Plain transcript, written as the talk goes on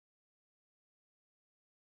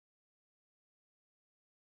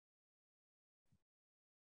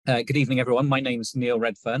Good evening, everyone. My name is Neil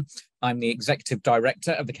Redfern. I'm the Executive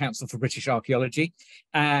Director of the Council for British Archaeology,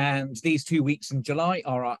 and these 2 weeks in July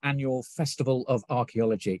are our annual Festival of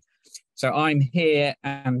Archaeology. So I'm here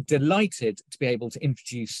and delighted to be able to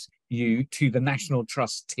introduce you to the National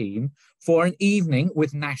Trust team for an evening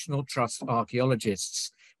with National Trust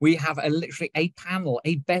archaeologists. We have literally a panel,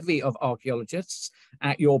 a bevy of archaeologists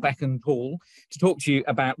at your beck and call to talk to you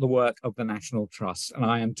about the work of the National Trust. And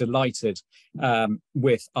I am delighted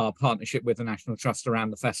with our partnership with the National Trust around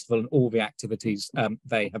the festival and all the activities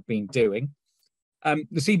they have been doing. The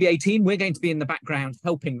CBA team, we're going to be in the background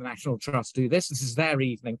helping the National Trust do this. This is their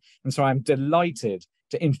evening. And so I'm delighted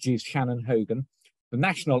to introduce Shannon Hogan, the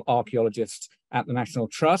National Archaeologist at the National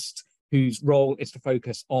Trust, whose role is to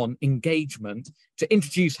focus on engagement, to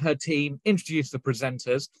introduce her team, introduce the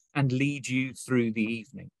presenters, and lead you through the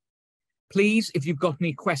evening. Please, if you've got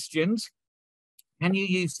any questions, can you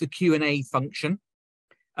use the Q&A function?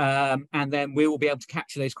 And then we will be able to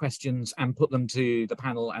capture those questions and put them to the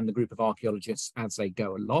panel and the group of archaeologists as they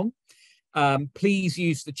go along. Please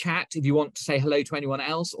use the chat if you want to say hello to anyone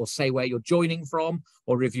else or say where you're joining from,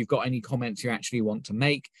 or if you've got any comments you actually want to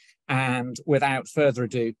make. And without further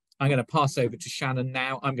ado, I'm going to pass over to Shannon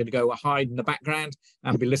now. I'm going to go hide in the background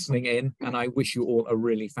and be listening in. And I wish you all a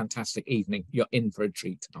really fantastic evening. You're in for a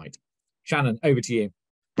treat tonight. Shannon, over to you.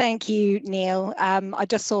 Thank you, Neil. I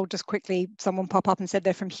just saw quickly someone pop up and said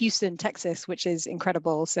they're from Houston, Texas, which is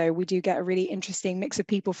incredible. So we do get a really interesting mix of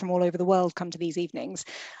people from all over the world come to these evenings.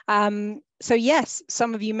 So yes,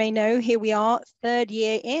 some of you may know, here we are, third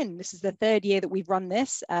year in. This is the third year that we've run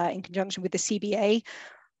this in conjunction with the CBA.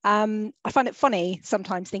 I find it funny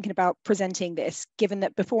sometimes thinking about presenting this, given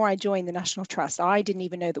that before I joined the National Trust, I didn't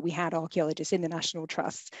even know that we had archaeologists in the National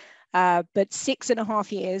Trust. But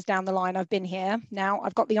 6.5 years down the line I've been here. Now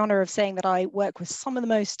I've got the honor of saying that I work with some of the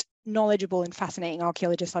most knowledgeable and fascinating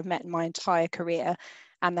archaeologists I've met in my entire career.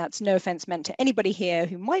 And that's no offense meant to anybody here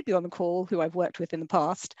who might be on the call who I've worked with in the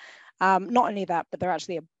past. Not only that, but they're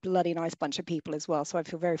actually a bloody nice bunch of people as well. So I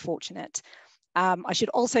feel very fortunate. I should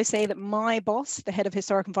also say that my boss, the head of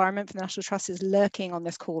historic environment for the National Trust, is lurking on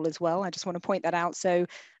this call as well. I just want to point that out. So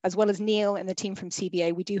as well as Neil and the team from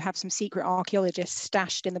CBA, we do have some secret archaeologists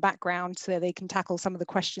stashed in the background so they can tackle some of the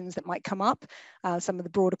questions that might come up, some of the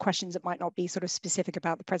broader questions that might not be sort of specific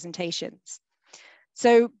about the presentations.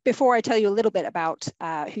 So before I tell you a little bit about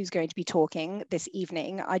who's going to be talking this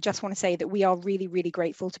evening, I just want to say that we are really, really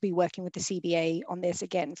grateful to be working with the CBA on this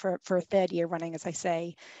again for a third year running, as I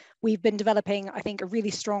say. We've been developing, I think, a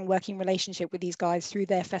really strong working relationship with these guys through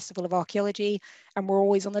their Festival of Archaeology, and we're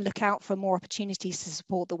always on the lookout for more opportunities to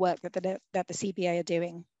support the work that the CBA are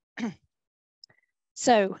doing.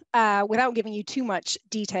 So without giving you too much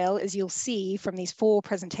detail, as you'll see from these 4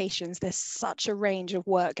 presentations, there's such a range of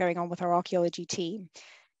work going on with our archaeology team.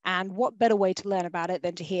 And what better way to learn about it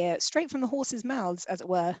than to hear straight from the horse's mouths, as it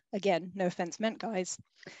were. Again, no offense meant, guys.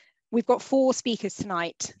 We've got 4 speakers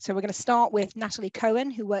tonight. So we're going to start with Natalie Cohen,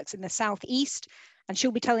 who works in the Southeast, and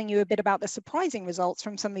she'll be telling you a bit about the surprising results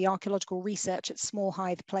from some of the archaeological research at Small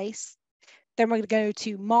Hythe Place. Then we're going to go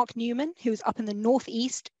to Mark Newman, who's up in the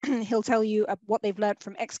Northeast. He'll tell you what they've learned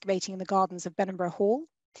from excavating in the gardens of Benonborough Hall.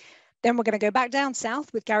 Then we're going to go back down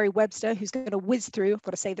south with Gary Webster, who's going to whiz through, I've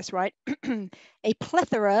got to say this right, a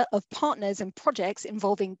plethora of partners and projects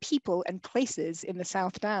involving people and places in the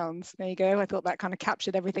South Downs. There you go. I thought that kind of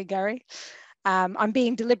captured everything, Gary. I'm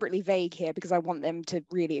being deliberately vague here because I want them to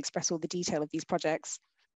really express all the detail of these projects.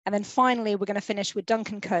 And then finally, we're going to finish with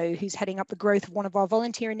Duncan Coe, who's heading up the growth of one of our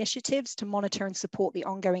volunteer initiatives to monitor and support the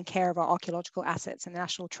ongoing care of our archaeological assets in the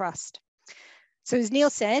National Trust. So as Neil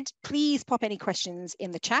said, please pop any questions in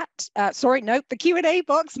the chat. Sorry, no, the Q&A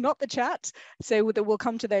box, not the chat. So we'll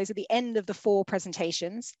come to those at the end of the 4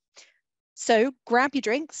 presentations. So grab your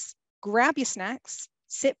drinks, grab your snacks,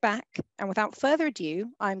 sit back, and without further ado,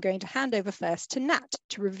 I'm going to hand over first to Nat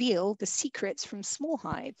to reveal the secrets from Small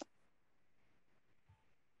Hythe.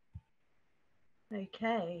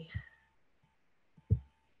 Okay.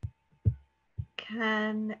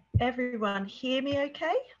 Can everyone hear me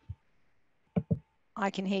okay? I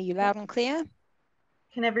can hear you loud and clear.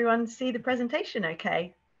 Can everyone see the presentation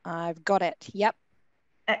okay? I've got it, yep.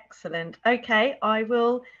 Excellent. Okay, I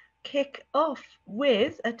will kick off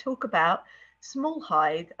with a talk about Small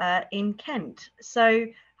Hythe in Kent. So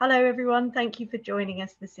hello everyone, thank you for joining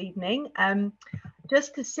us this evening.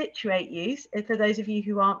 Just to situate you, for those of you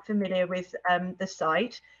who aren't familiar with the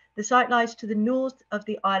site lies to the north of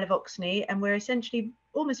the Isle of Oxney, and we're essentially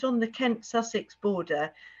almost on the Kent-Sussex border.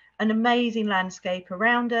 An amazing landscape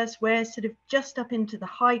around us. We're sort of just up into the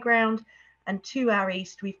high ground, and to our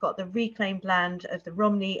east, we've got the reclaimed land of the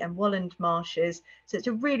Romney and Walland marshes. So it's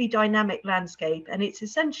a really dynamic landscape, and it's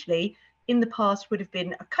essentially, in the past, would have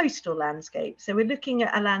been a coastal landscape. So we're looking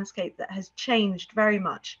at a landscape that has changed very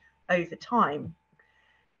much over time.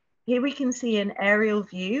 Here we can see an aerial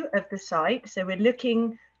view of the site. So we're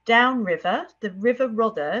looking downriver. The River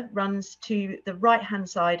Rother runs to the right-hand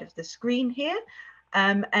side of the screen here.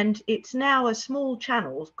 And it's now a small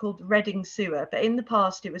channel called the Reading Sewer, but in the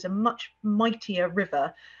past it was a much mightier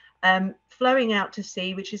river flowing out to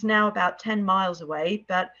sea, which is now about 10 miles away,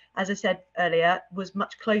 but as I said earlier, was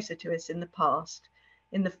much closer to us in the past.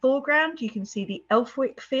 In the foreground, you can see the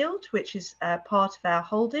Elfwick field, which is part of our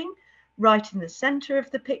holding. Right in the centre of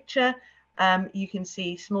the picture, you can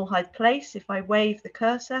see Small Hythe Place. If I wave the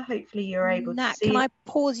cursor, hopefully you're able to see. Can I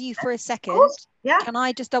pause you for a second? Yeah. Can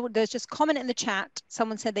I just there's just comment in the chat.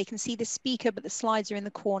 Someone said they can see the speaker, but the slides are in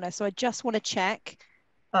the corner. So I just want to check.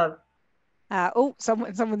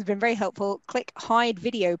 Someone's been very helpful. Click hide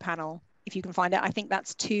video panel if you can find it. I think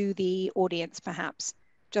that's to the audience, perhaps.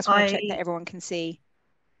 Just want to check that everyone can see.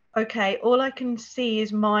 Okay, all I can see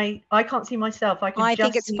is I can't see myself. I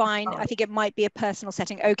think it's fine. I think it might be a personal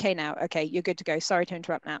setting. Okay, now. Okay, you're good to go. Sorry to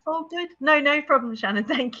interrupt now. Oh, good. No problem, Shannon.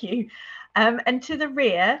 Thank you. And to the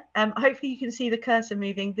rear, hopefully you can see the cursor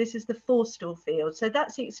moving. This is the Forstall field. So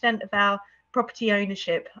that's the extent of our property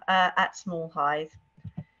ownership at Small Hythe.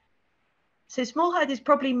 So Small Hythe is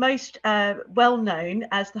probably most well known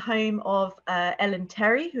as the home of Ellen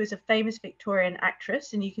Terry, who is a famous Victorian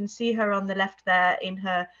actress, and you can see her on the left there in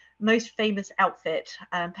her most famous outfit,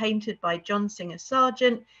 painted by John Singer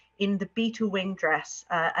Sargent in the beetle wing dress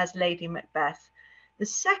as Lady Macbeth. The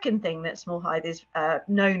second thing that Small Hythe is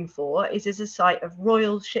known for is as a site of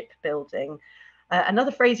royal shipbuilding,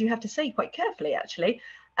 another phrase you have to say quite carefully, actually.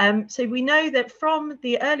 So we know that from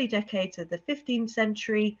the early decades of the 15th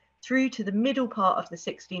century through to the middle part of the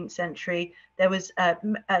 16th century, there was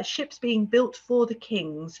ships being built for the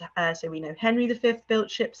kings. So we know Henry V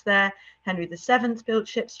built ships there, Henry VII built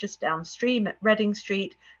ships just downstream at Reading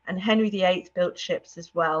Street, and Henry VIII built ships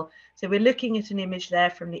as well. So we're looking at an image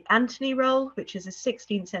there from the Anthony Roll, which is a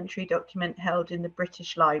 16th century document held in the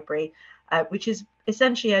British Library, which is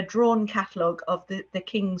essentially a drawn catalogue of the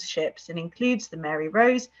king's ships and includes the Mary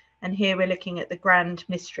Rose. And here we're looking at the Grand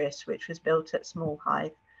Mistress, which was built at Small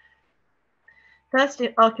Hythe. First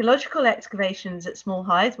archaeological excavations at Small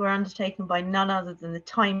Hythe were undertaken by none other than the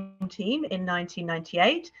Time team in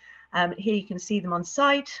 1998. Here you can see them on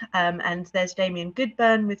site, and there's Damien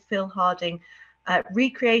Goodburn with Phil Harding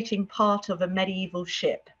recreating part of a medieval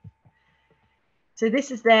ship. So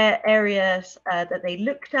this is their areas that they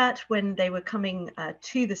looked at when they were coming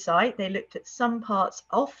to the site. They looked at some parts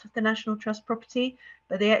off the National Trust property,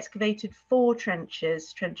 but they excavated 4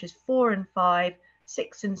 trenches, trenches 4 and 5,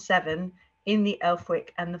 6 and 7, in the Elfwick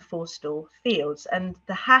and the Forstall fields, and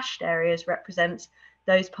the hashed areas represent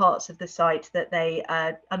those parts of the site that they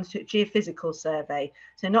undertook geophysical survey.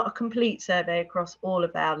 So not a complete survey across all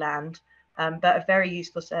of our land, but a very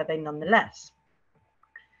useful survey nonetheless.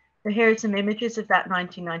 So here are some images of that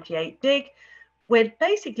 1998 dig. We're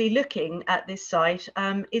basically looking at this site.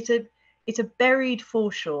 It's a buried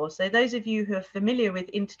foreshore. So those of you who are familiar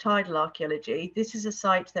with intertidal archaeology, this is a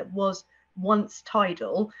site that was once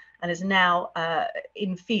tidal and is now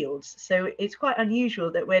in fields. So it's quite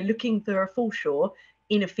unusual that we're looking for a foreshore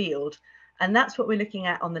in a field. And that's what we're looking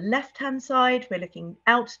at on the left-hand side. We're looking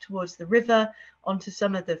out towards the river onto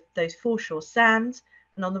some of those foreshore sands.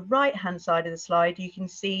 And on the right-hand side of the slide, you can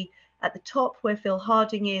see at the top where Phil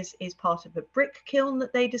Harding is part of a brick kiln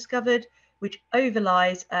that they discovered, which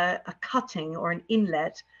overlies a cutting or an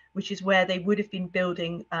inlet, which is where they would have been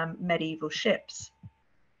building medieval ships.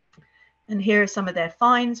 And here are some of their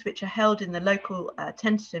finds, which are held in the local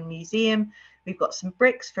Tenterden Museum. We've got some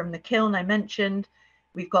bricks from the kiln I mentioned.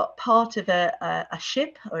 We've got part of a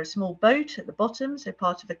ship or a small boat at the bottom, so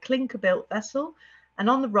part of a clinker-built vessel. And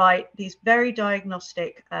on the right, these very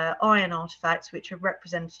diagnostic iron artifacts, which are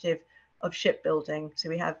representative of shipbuilding. So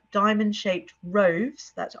we have diamond-shaped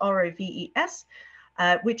roves, that's R-O-V-E-S,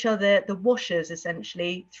 which are the washers,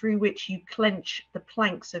 essentially, through which you clench the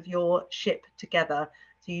planks of your ship together.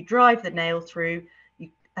 So you drive the nail through,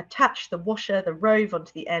 you attach the washer, the rove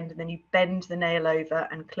onto the end, and then you bend the nail over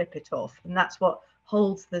and clip it off. And that's what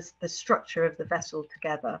holds the structure of the vessel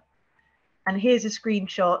together. And here's a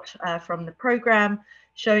screenshot from the programme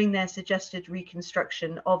showing their suggested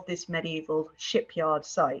reconstruction of this medieval shipyard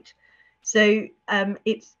site. So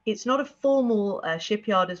it's not a formal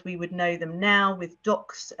shipyard as we would know them now, with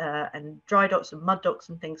docks and dry docks and mud docks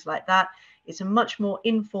and things like that. It's a much more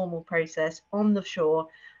informal process on the shore,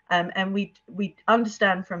 And we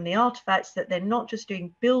understand from the artifacts that they're not just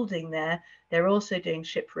doing building there, they're also doing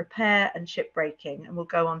ship repair and ship breaking. And we'll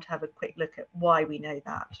go on to have a quick look at why we know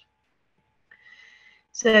that.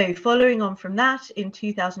 So following on from that, in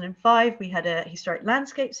 2005, we had a historic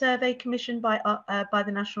landscape survey commissioned by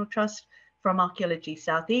the National Trust from Archaeology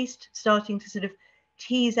Southeast, starting to sort of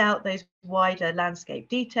tease out those wider landscape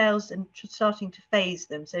details and starting to phase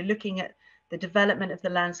them. So looking at the development of the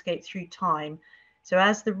landscape through time. So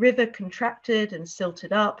as the river contracted and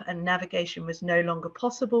silted up and navigation was no longer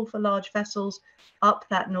possible for large vessels up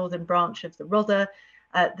that northern branch of the Rother,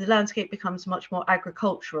 the landscape becomes much more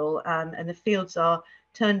agricultural, and the fields are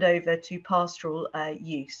turned over to pastoral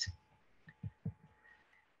use.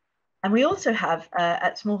 And we also have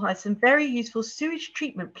at Small Hythe some very useful sewage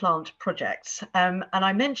treatment plant projects. And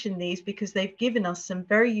I mention these because they've given us some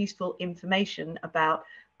very useful information about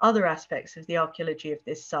other aspects of the archaeology of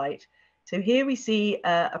this site. So here we see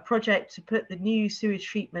a project to put the new sewage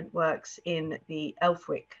treatment works in the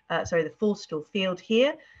the Forstall field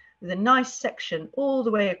here, with a nice section all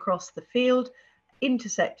the way across the field,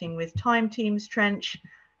 intersecting with Time Team's trench.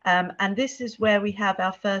 And this is where we have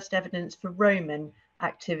our first evidence for Roman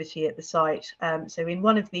activity at the site. So in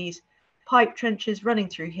one of these pipe trenches running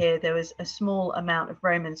through here, there was a small amount of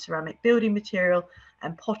Roman ceramic building material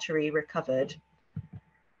and pottery recovered.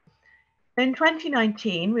 In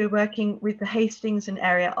 2019, we were working with the Hastings and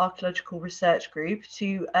Area Archaeological Research Group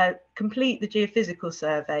to complete the geophysical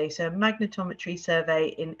survey, so a magnetometry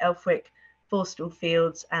survey in Elthwick, Forstall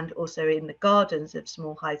Fields, and also in the gardens of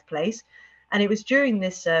Small Hythe Place. And it was during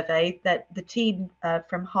this survey that the team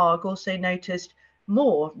from Hague also noticed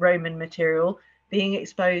more Roman material being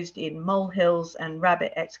exposed in molehills and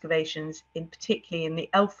rabbit excavations, particularly in the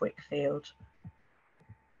Elthwick field.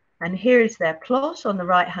 And here is their plot on the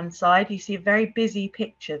right-hand side. You see a very busy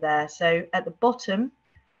picture there. So at the bottom,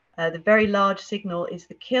 the very large signal is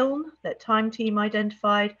the kiln that Time Team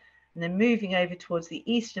identified. And then moving over towards the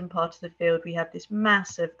eastern part of the field, we have this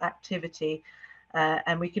massive activity.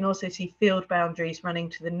 And we can also see field boundaries running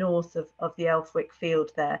to the north of the Elthwick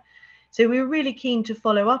field there. So we were really keen to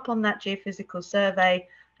follow up on that geophysical survey,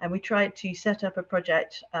 and we tried to set up a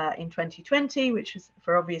project in 2020, which was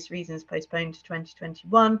for obvious reasons postponed to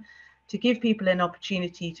 2021, to give people an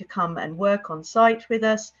opportunity to come and work on site with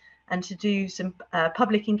us and to do some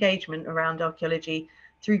public engagement around archaeology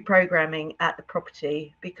through programming at the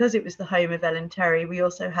property. Because it was the home of Ellen Terry, we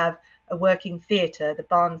also have a working theatre, the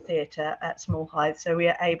Barn Theatre at Small Hythe, so we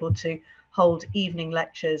are able to hold evening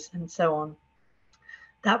lectures and so on.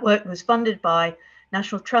 That work was funded by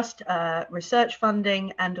National Trust research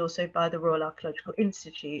funding and also by the Royal Archaeological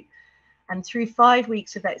Institute. And through 5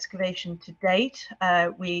 weeks of excavation to date,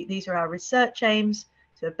 these are our research aims,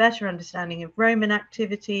 so a better understanding of Roman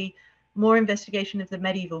activity, more investigation of the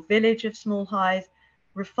medieval village of Small Hythe,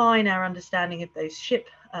 refine our understanding of those ship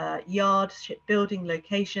yards, shipbuilding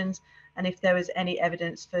locations, and if there was any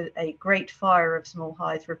evidence for a great fire of Small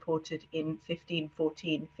Hythe reported in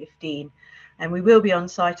 1514-15. And we will be on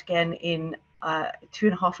site again in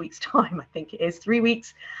 2.5 weeks' time, I think it is, 3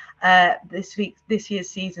 weeks. This year's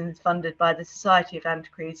season is funded by the Society of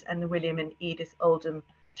Antiquaries and the William and Edith Oldham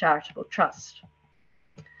Charitable Trust.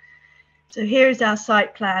 So here is our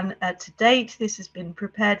site plan to date. This has been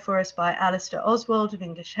prepared for us by Alistair Oswald of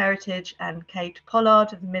English Heritage and Kate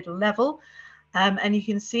Pollard of the Middle Level. And you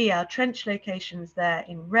can see our trench locations there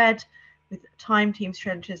in red, with Time Team's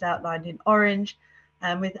trenches outlined in orange,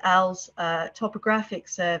 and with Al's topographic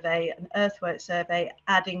survey and earthwork survey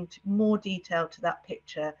adding more detail to that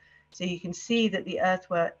picture. So you can see that the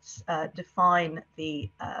earthworks define the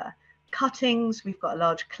cuttings. We've got a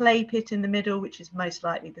large clay pit in the middle, which is most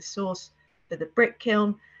likely the source for the brick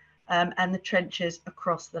kiln, and the trenches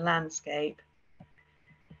across the landscape.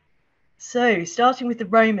 So starting with the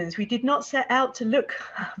Romans, we did not set out to look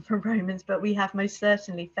for Romans, but we have most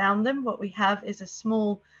certainly found them. What we have is a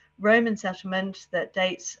small Roman settlement that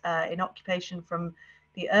dates in occupation from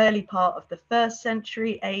the early part of the 1st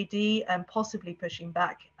century AD and possibly pushing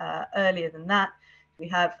back earlier than that. We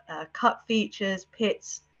have cut features,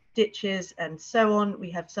 pits, ditches, and so on.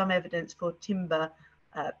 We have some evidence for timber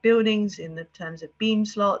buildings in the terms of beam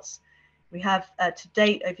slots. We have to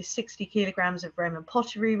date over 60 kilograms of Roman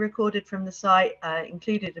pottery recorded from the site,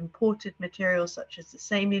 included imported materials such as the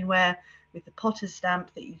Samian ware with the potter's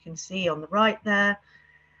stamp that you can see on the right there.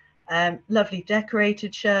 Lovely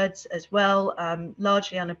decorated sherds as well,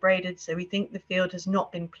 largely unabraded, so we think the field has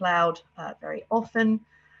not been ploughed very often.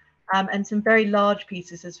 and some very large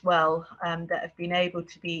pieces as well that have been able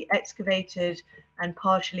to be excavated and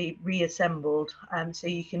partially reassembled. So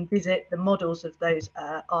you can visit the models of those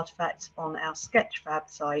artifacts on our Sketchfab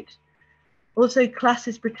site. Also,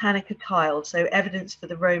 Classis Britannica tiles, so evidence for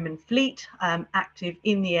the Roman fleet active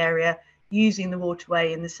in the area, using the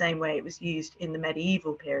waterway in the same way it was used in the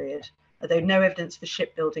medieval period, although no evidence for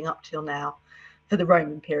shipbuilding up till now for the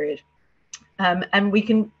Roman period. And we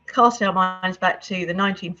can cast our minds back to the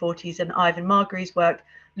 1940s and Ivan Margary's work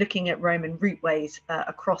looking at Roman routeways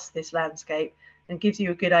across this landscape, and gives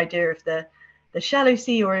you a good idea of the shallow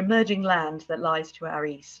sea or emerging land that lies to our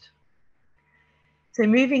east. So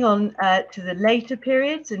moving on to the later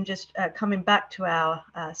periods and just coming back to our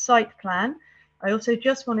site plan, I also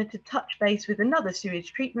just wanted to touch base with another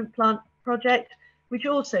sewage treatment plant project, which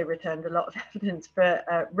also returned a lot of evidence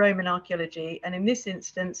for Roman archaeology, and in this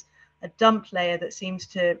instance, a dump layer that seems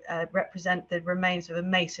to represent the remains of a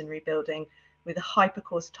masonry building with the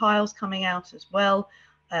hypercoarse tiles coming out as well,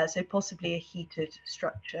 so possibly a heated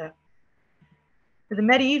structure. For the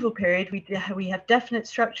medieval period, we have definite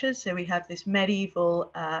structures. So we have this medieval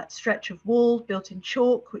stretch of wall built in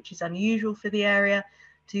chalk, which is unusual for the area,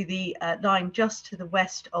 to the lying just to the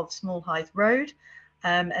west of Small Hythe Road.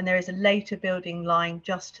 And there is a later building lying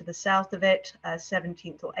just to the south of it,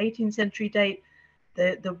 17th or 18th century date.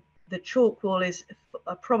 The chalk wall is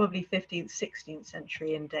probably 15th, 16th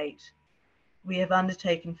century in date. We have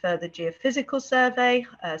undertaken further geophysical survey,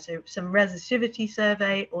 so some resistivity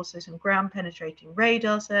survey, also some ground penetrating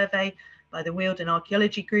radar survey by the Wealden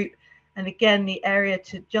Archaeology Group. And again, the area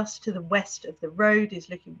just to the west of the road is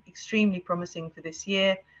looking extremely promising for this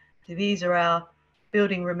year. So these are our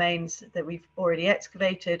building remains that we've already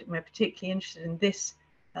excavated. And we're particularly interested in this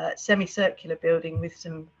semicircular building with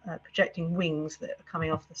some projecting wings that are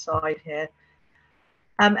coming off the side here.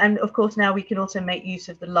 And of course, now we can also make use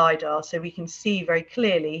of the LiDAR, so we can see very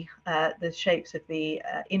clearly the shapes of the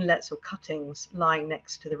inlets or cuttings lying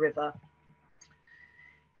next to the river.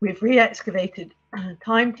 We've re-excavated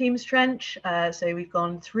Time Team's trench, so we've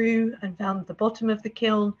gone through and found the bottom of the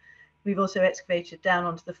kiln. We've also excavated down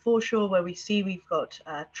onto the foreshore, where we see we've got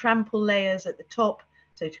trample layers at the top,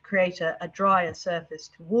 so to create a drier surface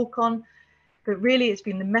to walk on. But really, it's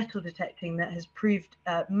been the metal detecting that has proved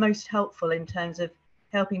most helpful in terms of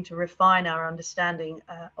helping to refine our understanding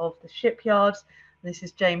of the shipyards. This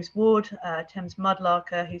is James Ward, Thames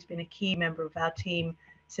mudlarker, who's been a key member of our team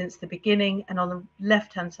since the beginning. And on the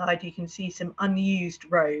left-hand side, you can see some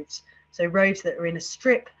unused roves. So roves that are in a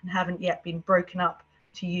strip and haven't yet been broken up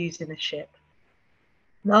to use in a ship.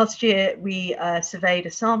 Last year, we surveyed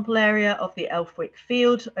a sample area of the Elfwick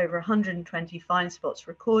field, over 120 find spots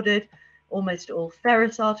recorded, almost all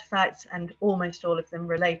ferrous artifacts and almost all of them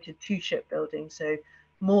related to shipbuilding. So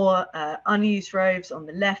more unused roves on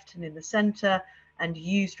the left and in the center, and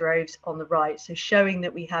used roves on the right. So showing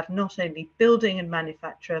that we have not only building and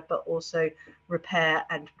manufacture, but also repair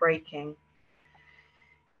and breaking.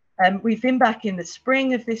 We've been back in the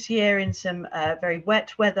spring of this year in some very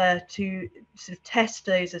wet weather to sort of test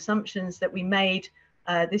those assumptions that we made.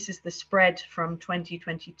 This is the spread from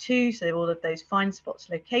 2022. So all of those find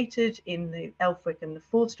spots located in the Elfwick and the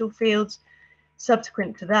Forstall fields.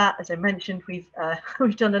 Subsequent to that, as I mentioned, we've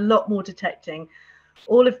done a lot more detecting.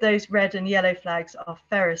 All of those red and yellow flags are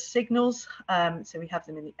ferrous signals. So we have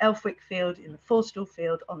them in the Elfwick field, in the Forstall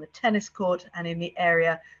field, on the tennis court, and in the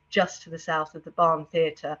area just to the south of the Barn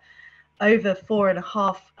Theatre. Over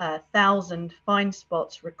 4,500 find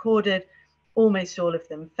spots recorded, almost all of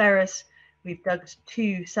them ferrous. We've dug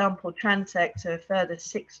 2 sample transects, so a further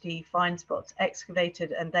 60 find spots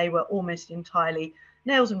excavated, and they were almost entirely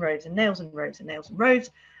nails and roads and nails and roads and nails and roads.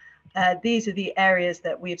 These are the areas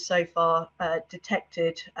that we've so far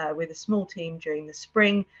detected with a small team during the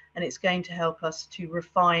spring, and it's going to help us to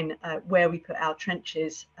refine where we put our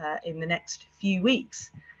trenches in the next few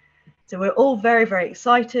weeks. So we're all very, very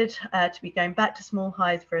excited to be going back to Small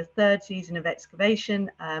Hythe for a 3rd season of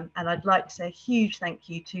excavation. And I'd like to say a huge thank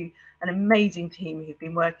you to an amazing team who've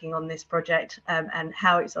been working on this project, and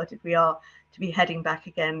how excited we are to be heading back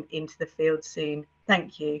again into the field soon.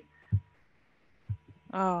 Thank you.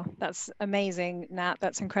 Oh, that's amazing, Nat.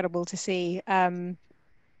 That's incredible to see.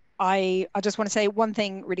 I just want to say one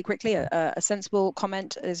thing really quickly, a sensible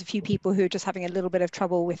comment. There's a few people who are just having a little bit of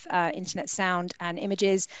trouble with internet sound and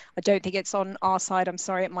images. I don't think it's on our side. I'm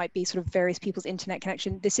sorry, it might be sort of various people's internet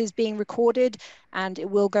connection. This is being recorded and it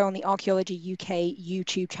will go on the Archaeology UK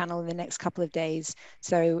YouTube channel in the next couple of days.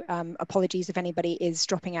 So apologies if anybody is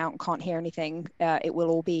dropping out and can't hear anything. It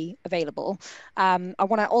will all be available. I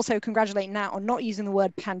want to also congratulate Nat on not using the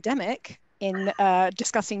word pandemic. in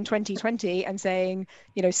discussing 2020 and saying,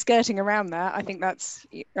 you know, skirting around that. I think that's,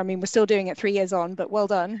 I mean, we're still doing it 3 years on, but well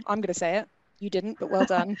done. I'm going to say it. You didn't, but well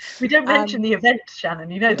done. We don't mention the event,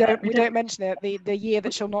 Shannon. You know that. We don't mention it. The year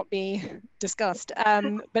that shall not be discussed.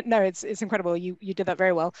 But no, it's incredible. You did that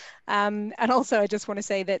very well. And also, I just want to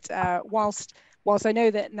say that whilst I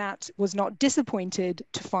know that Nat was not disappointed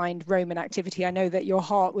to find Roman activity, I know that your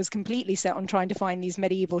heart was completely set on trying to find these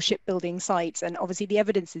medieval shipbuilding sites. And obviously the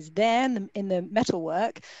evidence is there in the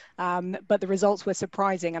metalwork, but the results were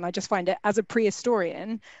surprising. And I just find it, as a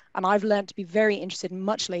prehistorian, and I've learned to be very interested in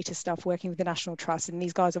much later stuff working with the National Trust, and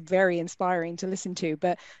these guys are very inspiring to listen to,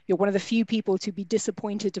 but you're one of the few people to be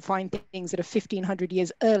disappointed to find things that are 1500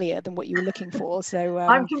 years earlier than what you were looking for. So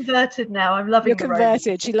I'm converted now. I'm loving. You're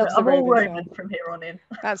converted. She loves the Romans. I'm all Roman from here on in.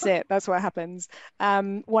 That's it. That's what happens.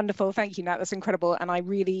 Wonderful. Thank you, Nat. That's incredible. And I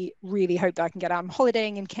really, really hope that I can get out. I'm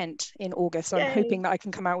holidaying in Kent in August, so I'm hoping that I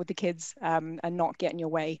can come out with the kids and not get in your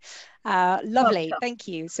way. Lovely. Thank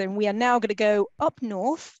you. So we are now going to go up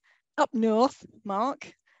north,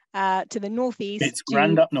 Mark, to the northeast. It's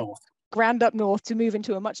grand up north To move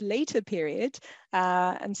into a much later period.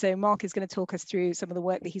 And so Mark is going to talk us through some of the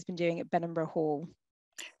work that he's been doing at Benningborough Hall.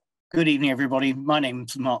 Good evening, everybody. My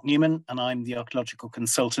name's Mark Newman, and I'm the archaeological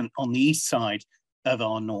consultant on the east side of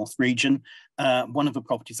our north region. One of the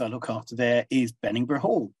properties I look after there is Benningborough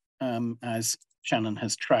Hall, as Shannon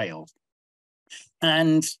has trailed.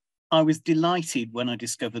 And I was delighted when I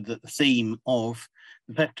discovered that the theme of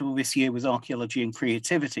the festival this year was archaeology and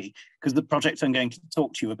creativity, because the project I'm going to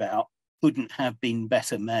talk to you about couldn't have been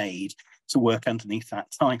better made to work underneath that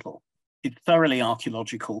title. It's thoroughly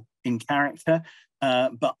archaeological in character,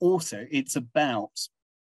 but also it's about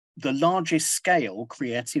the largest scale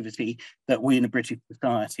creativity that we in a British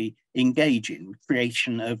society engage in,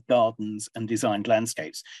 creation of gardens and designed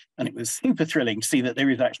landscapes. And it was super thrilling to see that there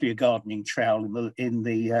is actually a gardening trail in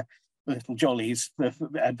the Little Jollies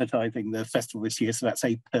advertising the festival this year, so that's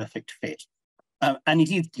a perfect fit. And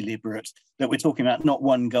it is deliberate that we're talking about not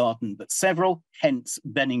one garden, but several, hence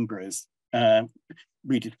Benningborough's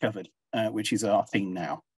rediscovered, which is our theme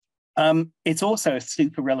now. It's also a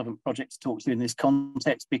super relevant project to talk to in this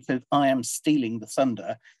context, because I am stealing the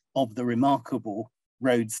thunder of the remarkable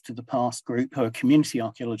Roads to the Past group, who are a community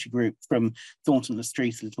archaeology group from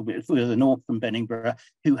Thornton-le-Street, a little bit further north from Benningborough,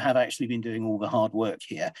 who have actually been doing all the hard work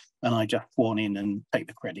here. And I just swan in and take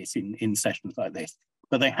the credit in sessions like this.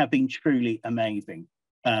 But they have been truly amazing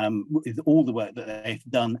with all the work that they've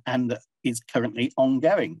done and that is currently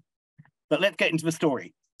ongoing. But let's get into the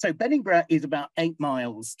story. So Benningborough is about 8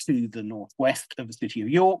 miles to the northwest of the city of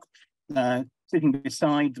York, sitting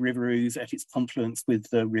beside the River Ouse at its confluence with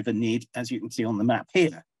the River Nid, as you can see on the map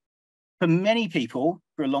here. For many people,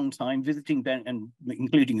 for a long time, visiting and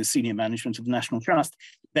including the senior management of the National Trust,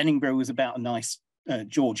 Benningborough was about a nice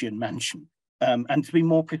Georgian mansion. And to be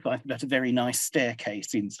more precise, about a very nice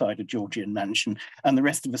staircase inside a Georgian mansion, and the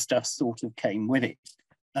rest of the stuff sort of came with it.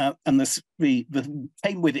 And the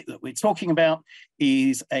came with it that we're talking about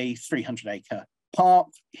is a 300-acre park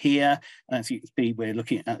here. As you can see, we're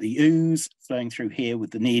looking at the Ouse flowing through here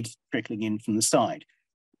with the Nid trickling in from the side.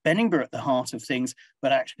 Benningborough at the heart of things,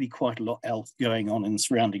 but actually quite a lot else going on in the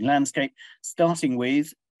surrounding landscape, starting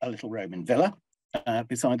with a little Roman villa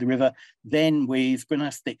beside the river, then with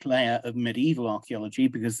a thick layer of medieval archaeology,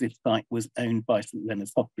 because this site was owned by St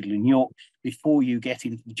Leonard's Hospital in York, before you get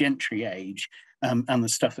into the gentry age and the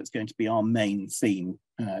stuff that's going to be our main theme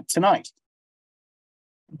tonight.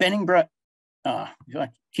 Benningborough, if I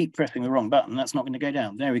keep pressing the wrong button, that's not going to go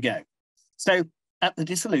down. There we go. So at the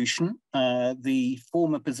dissolution, the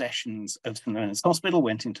former possessions of St Leonard's Hospital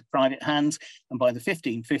went into private hands, and by the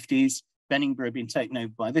 1550s, Benningborough had been taken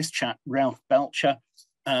over by this chap, Ralph Belcher,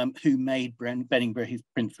 who made Benningborough his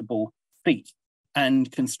principal seat and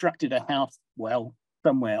constructed a house, well,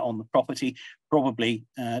 somewhere on the property, probably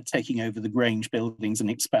taking over the Grange buildings and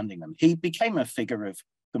expanding them. He became a figure of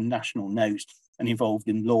some national note and involved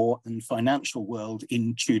in law and financial world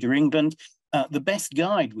in Tudor England. The best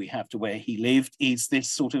guide we have to where he lived is this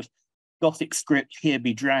sort of Gothic script, Here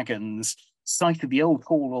Be Dragons, site of the old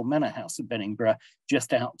hall or manor house of Benningborough,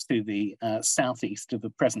 just out to the southeast of the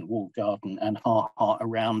present walled garden and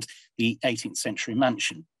around the 18th century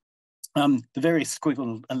mansion. The various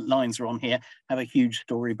squiggle lines are on here, have a huge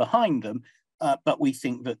story behind them, but we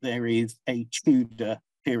think that there is a Tudor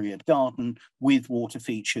period garden with water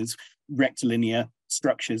features, rectilinear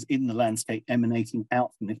structures in the landscape emanating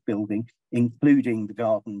out from this building, including the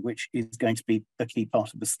garden, which is going to be a key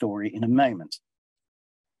part of the story in a moment.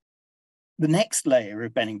 The next layer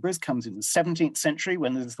of Benningborough comes in the 17th century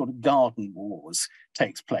when the sort of garden wars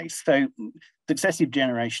takes place. So successive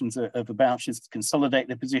generations of Abouters consolidate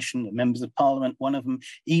their position. The members of parliament, one of them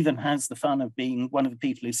even has the fun of being one of the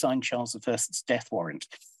people who signed Charles I's death warrant.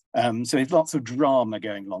 So there's lots of drama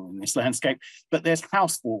going along in this landscape, but there's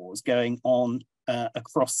house wars going on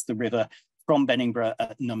across the river from Benningborough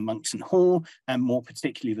at Monckton Hall, and more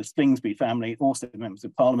particularly the Slingsby family, also members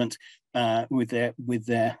of parliament, with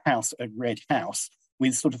their house at Red House,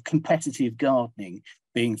 with sort of competitive gardening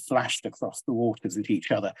being flashed across the waters at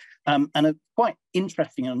each other. And a quite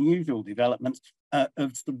interesting, unusual development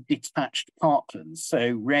of sort of detached parklands.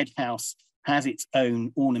 So Red House has its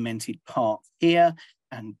own ornamented park here,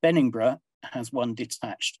 and Benningborough has one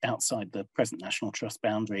detached outside the present National Trust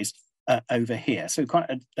boundaries over here. So quite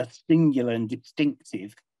a singular and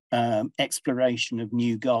distinctive exploration of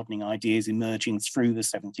new gardening ideas emerging through the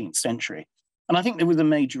 17th century. And I think there was a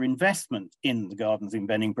major investment in the gardens in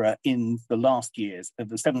Benningborough in the last years of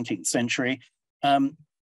the 17th century. And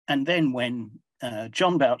then when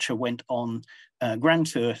John Boucher went on a grand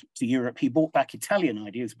tour to Europe, he brought back Italian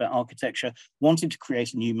ideas about architecture, wanted to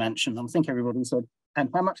create a new mansion. I think everybody said, and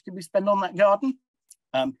how much did we spend on that garden?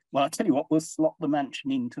 Well, I'll tell you what, we'll slot the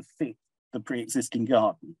mansion in to fit the pre-existing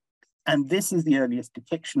garden. And this is the earliest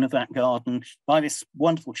depiction of that garden by this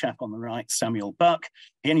wonderful chap on the right, Samuel Buck.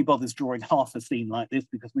 He only bothers drawing half a scene like this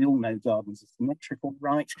because we all know gardens are symmetrical,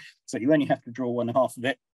 right? So you only have to draw one half of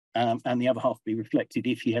it and the other half be reflected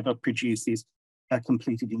if he ever produces a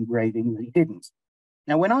completed engraving that he didn't.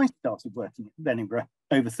 Now, when I started working at Benningborough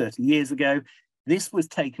over 30 years ago, this was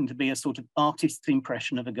taken to be a sort of artist's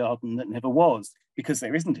impression of a garden that never was, because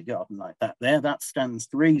there isn't a garden like that there. That stands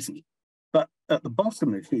to reason. But at the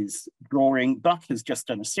bottom of his drawing, Buck has just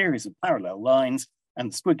done a series of parallel lines,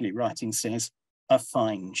 and the squiggly writing says, a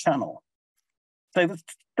fine channel. So the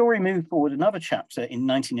story moved forward another chapter in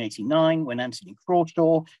 1989 when Anthony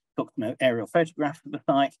Crawshaw took an aerial photograph of the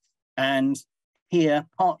site, and here,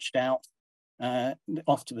 parched out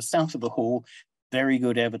off to the south of the hall, very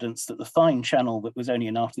good evidence that the fine channel that was only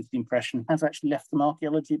an artist's impression has actually left some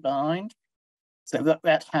archaeology behind. So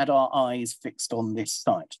that had our eyes fixed on this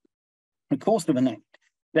site. The course of the next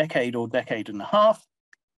decade or decade and a half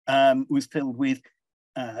was filled with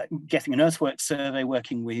getting an earthworks survey,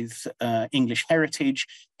 working with English Heritage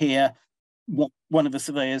here. What one of the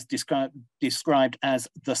surveyors described as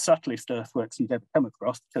the subtlest earthworks he'd ever come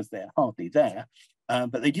across, because they're hardly there.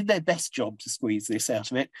 But they did their best job to squeeze this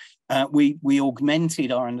out of it. We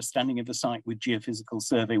augmented our understanding of the site with geophysical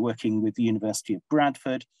survey, working with the University of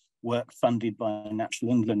Bradford, work funded by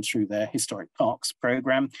Natural England through their Historic Parks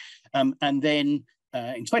programme. And then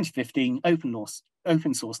in 2015,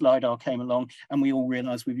 open source LiDAR came along, and we all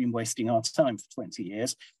realised we've been wasting our time for 20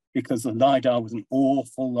 years because the LiDAR was an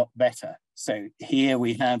awful lot better. So here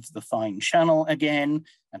we have the fine channel again,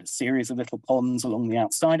 and a series of little ponds along the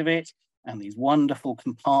outside of it, and these wonderful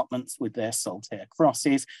compartments with their saltire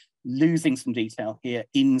crosses, losing some detail here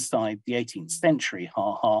inside the 18th century,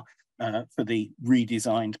 for the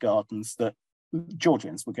redesigned gardens that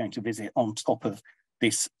Georgians were going to visit on top of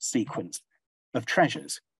this sequence of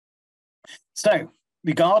treasures. So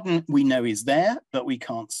the garden we know is there, but we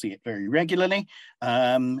can't see it very regularly.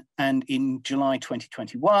 And in July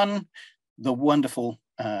 2021, the wonderful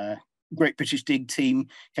Great British Dig team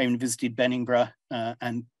came and visited Benningborough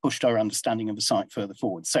and pushed our understanding of the site further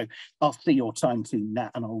forward. So I'll see your time to Nat,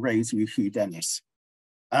 and I'll raise you Hugh Dennis.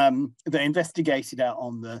 They investigated out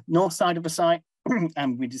on the north side of the site,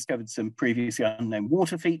 and we discovered some previously unknown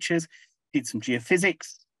water features, did some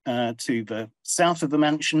geophysics to the south of the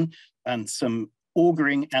mansion, and some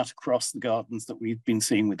auguring out across the gardens that we've been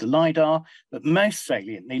seeing with the LiDAR. But most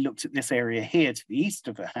saliently, looked at this area here to the east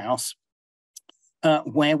of the house,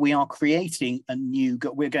 where we are creating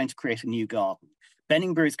we're going to create a new garden.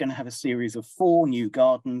 Benningborough is going to have a series of 4 new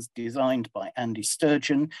gardens designed by Andy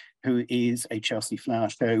Sturgeon, who is a Chelsea Flower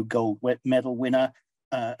Show gold medal winner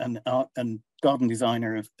and garden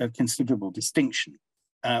designer of considerable distinction.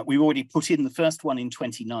 We've already put in the first one in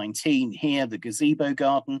 2019 here, the gazebo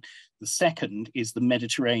garden. The second is the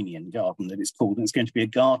Mediterranean garden that it's called, and it's going to be a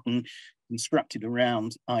garden constructed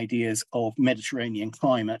around ideas of Mediterranean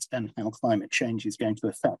climate and how climate change is going to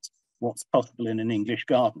affect what's possible in an English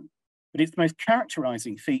garden. But its most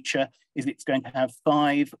characterizing feature is it's going to have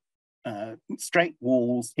 5 straight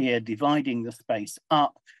walls here dividing the space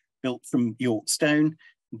up, built from York stone.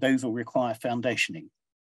 Those will require foundationing.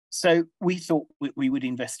 So we thought we would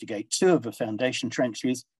investigate 2 of the foundation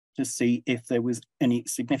trenches to see if there was any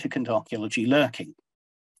significant archaeology lurking.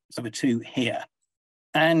 So the 2 here.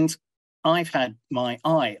 And I've had my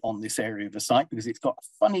eye on this area of the site because it's got a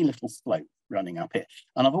funny little slope running up it.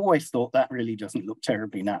 And I've always thought that really doesn't look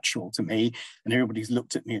terribly natural to me. And everybody's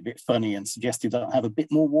looked at me a bit funny and suggested that I have a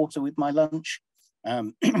bit more water with my lunch.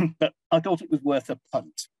 But I thought it was worth a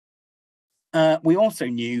punt. We also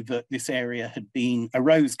knew that this area had been a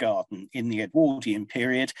rose garden in the Edwardian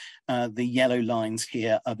period. The yellow lines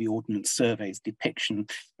here are the Ordnance Survey's depiction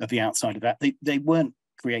of the outside of that. They weren't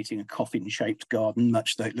creating a coffin-shaped garden,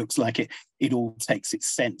 much though it looks like it. It all takes its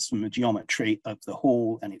sense from the geometry of the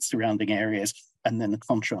hall and its surrounding areas, and then the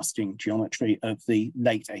contrasting geometry of the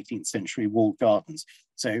late 18th century walled gardens.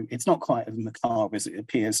 So it's not quite as macabre as it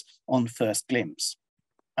appears on first glimpse.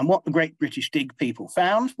 And what the Great British Dig people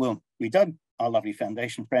found, well, we dug our lovely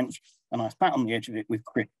foundation trench, and I sat on the edge of it with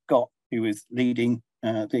Chris Scott, who was leading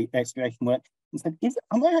the excavation work, and said,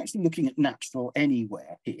 am I actually looking at natural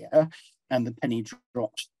anywhere here? And the penny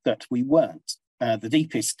dropped that we weren't. The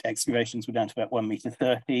deepest excavations were down to about 1.30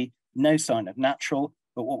 meters, no sign of natural,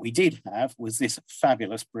 but what we did have was this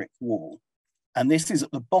fabulous brick wall. And this is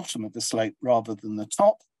at the bottom of the slope rather than the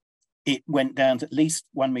top. It went down to at least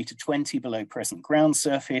 1.20 meters below present ground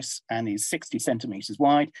surface and is 60 centimeters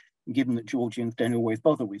wide. And given that Georgians don't always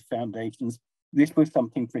bother with foundations, this was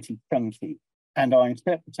something pretty chunky. And our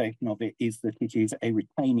interpretation of it is that it is a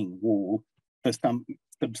retaining wall for some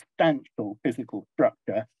substantial physical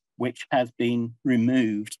structure, which has been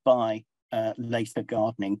removed by later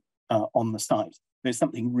gardening on the site. There's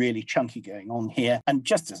something really chunky going on here. And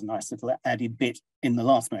just as a nice little added bit, in the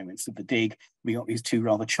last moments of the dig, we got these two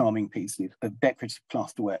rather charming pieces of decorative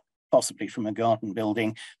plasterwork, possibly from a garden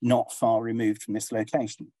building not far removed from this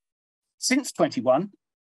location. Since 21,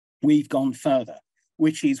 we've gone further,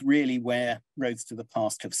 which is really where Roads to the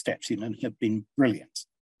Past have stepped in and have been brilliant.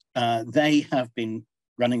 They have been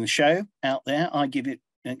running the show out there.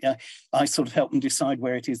 I sort of help them decide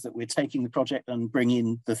where it is that we're taking the project and bring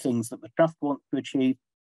in the things that the trust wants to achieve,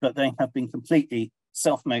 but they have been completely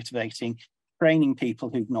self-motivating, training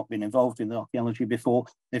people who've not been involved in archaeology before.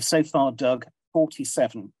 They've so far dug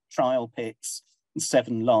 47 trial pits,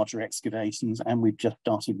 7 larger excavations, and we've just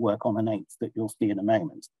started work on an 8th that you'll see in a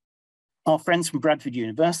moment. Our friends from Bradford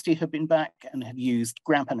University have been back and have used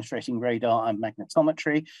ground penetrating radar and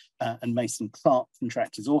magnetometry, and Mason Clark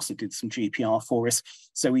contractors also did some GPR for us.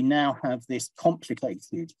 So we now have this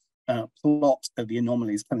complicated plot of the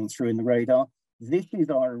anomalies coming through in the radar. This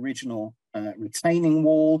is our original retaining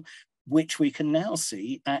wall, which we can now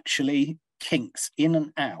see actually kinks in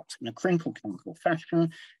and out in a crinkle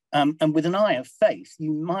fashion. And with an eye of faith,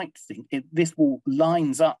 you might think this wall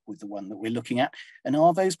lines up with the one that we're looking at. And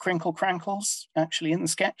are those crinkles actually in the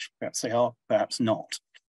sketch? Perhaps they are, perhaps not.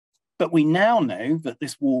 But we now know that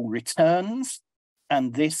this wall returns,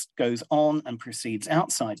 and this goes on and proceeds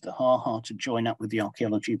outside the ha-ha to join up with the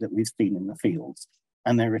archaeology that we've seen in the fields.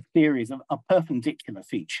 And there are a series of perpendicular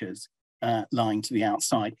features lying to the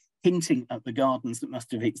outside, hinting at the gardens that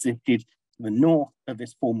must have existed to the north of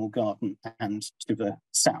this formal garden and to the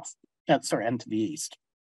south, and to the east.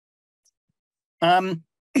 As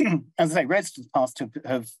I say, Roads to the Past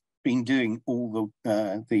have been doing all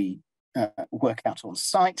the work out on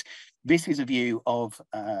site. This is a view of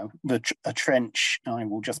a trench. I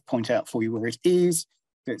will just point out for you where it is.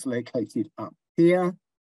 So it's located up here.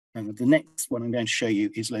 And the next one I'm going to show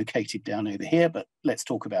you is located down over here, but let's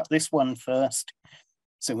talk about this one first.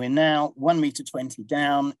 So we're now 1.20 meters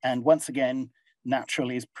down, and once again,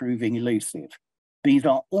 natural is proving elusive. These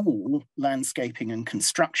are all landscaping and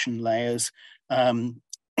construction layers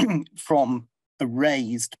from a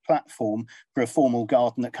raised platform for a formal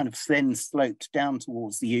garden that kind of then sloped down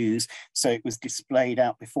towards the yews. So it was displayed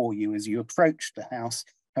out before you as you approached the house,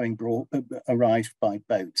 having arrived by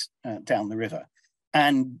boat down the river.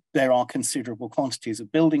 And there are considerable quantities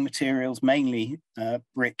of building materials, mainly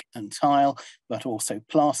brick and tile, but also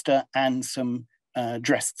plaster and some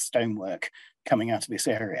dressed stonework coming out of this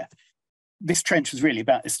area. This trench was really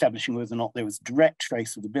about establishing whether or not there was direct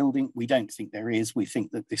trace of the building. We don't think there is. We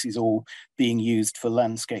think that this is all being used for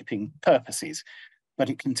landscaping purposes, but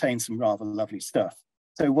it contains some rather lovely stuff.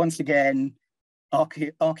 So once again,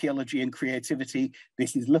 archaeology and creativity.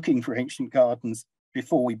 This is looking for ancient gardens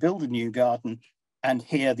before we build a new garden. And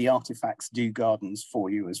here the artifacts do gardens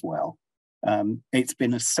for you as well. It's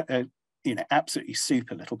been a absolutely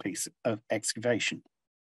super little piece of excavation.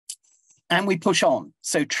 And we push on.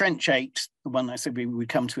 So Trench 8, the one I said we would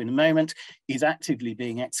come to in a moment, is actively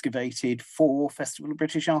being excavated for Festival of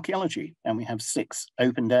British Archaeology. And we have 6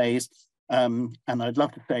 open days. And I'd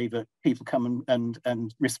love to say that people come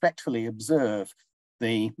and respectfully observe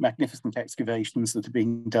the magnificent excavations that are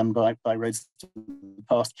being done by roads in the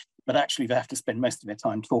past, but actually they have to spend most of their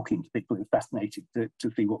time talking to people who are fascinated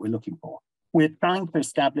to see what we're looking for. We're trying to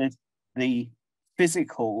establish the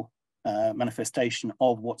physical manifestation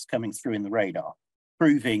of what's coming through in the radar,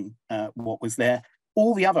 proving what was there.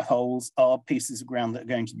 All the other holes are pieces of ground that are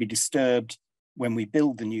going to be disturbed when we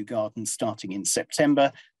build the new garden starting in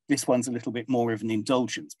September. This one's a little bit more of an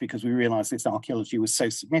indulgence because we realized this archaeology was so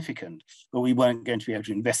significant, but we weren't going to be able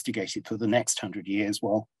to investigate it for the next 100 years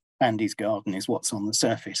while Andy's garden is what's on the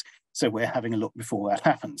surface. So we're having a look before that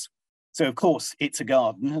happens. So of course, it's a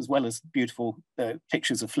garden, as well as beautiful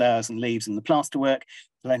pictures of flowers and leaves in the plasterwork,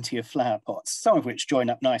 plenty of flower pots, some of which join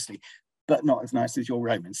up nicely, but not as nice as your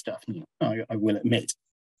Roman stuff, I will admit.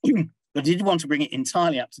 But I did want to bring it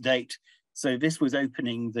entirely up to date. So this was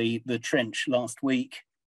opening the trench last week,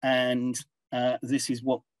 and this is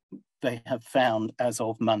what they have found as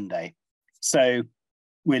of Monday. So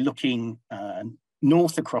we're looking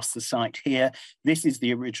north across the site here. This is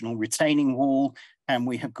the original retaining wall, and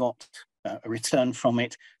we have got a return from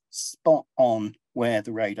it spot on where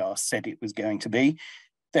the radar said it was going to be.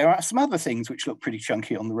 There are some other things which look pretty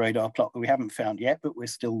chunky on the radar plot that we haven't found yet, but we're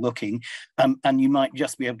still looking. And you might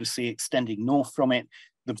just be able to see extending north from it.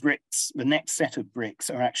 The bricks, the next set of bricks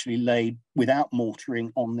are actually laid without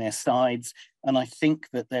mortaring on their sides. And I think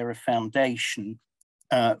that they're a foundation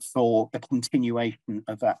for a continuation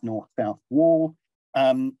of that north-south wall.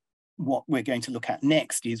 What we're going to look at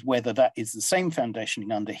next is whether that is the same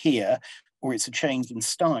foundationing under here, or it's a change in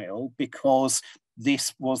style, because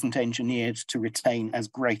this wasn't engineered to retain as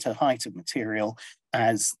great a height of material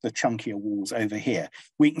as the chunkier walls over here.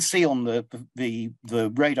 We can see on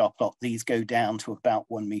the radar plot, these go down to about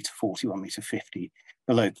 1.40 meter, 1.50 meter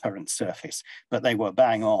below current surface, but they were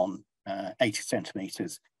bang on 80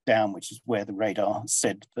 centimeters down, which is where the radar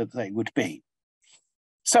said that they would be.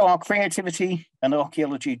 So our creativity and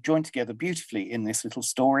archaeology join together beautifully in this little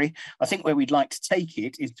story. I think where we'd like to take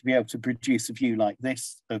it is to be able to produce a view like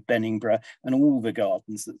this of Benningborough and all the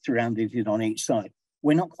gardens that surrounded it on each side.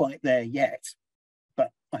 We're not quite there yet,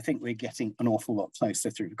 but I think we're getting an awful lot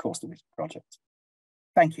closer through the course of this project.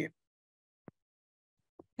 Thank you.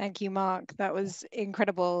 Thank you, Mark. That was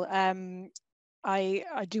incredible.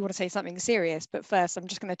 I do want to say something serious, but first I'm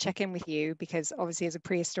just going to check in with you, because obviously as a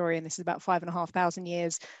prehistorian, this is about 5,500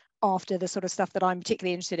 years after the sort of stuff that I'm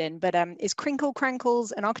particularly interested in. But is crinkle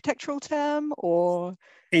crankles an architectural term, or?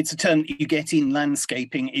 It's a term that you get in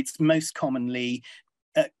landscaping. It's most commonly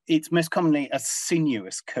a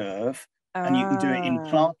sinuous curve. And you can do it in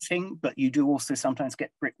planting, but you do also sometimes get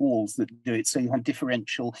brick walls that do it. So you have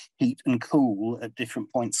differential heat and cool at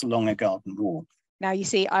different points along a garden wall. Now, you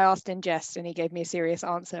see, I asked in jest and he gave me a serious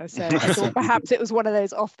answer. So I thought perhaps it was one of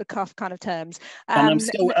those off the cuff kind of terms. And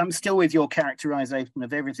I'm still with your characterization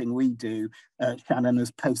of everything we do, Shannon,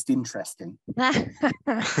 as post-interesting.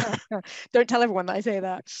 Don't tell everyone that I say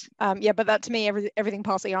that. Yeah, but that to me, everything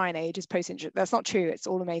past the Iron Age is post-interesting. That's not true. It's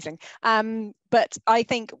all amazing. But I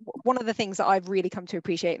think one of the things that I've really come to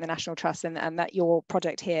appreciate in the National Trust, and that your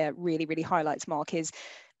project here really, really highlights, Mark, is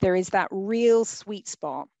there is that real sweet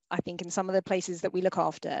spot, I think, in some of the places that we look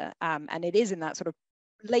after, and it is in that sort of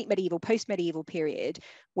late medieval, post-medieval period,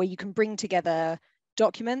 where you can bring together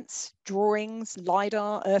documents, drawings,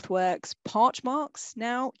 LiDAR, earthworks, parch marks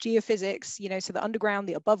now, geophysics, you know, so the underground,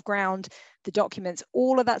 the above ground, the documents,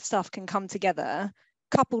 all of that stuff can come together,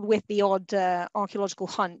 coupled with the odd archaeological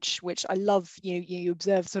hunch, which I love. You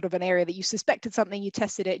observe sort of an area that you suspected something, you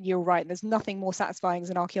tested it, and you're right. And there's nothing more satisfying as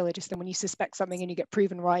an archaeologist than when you suspect something and you get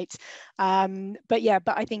proven right. But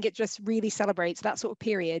I think it just really celebrates that sort of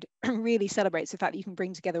period, really celebrates the fact that you can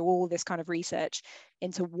bring together all this kind of research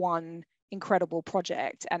into one incredible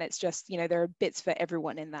project. And it's just, you know, there are bits for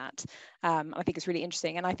everyone in that. I think it's really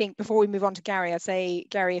interesting. And I think before we move on to Gary, I'd say,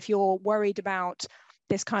 Gary, if you're worried about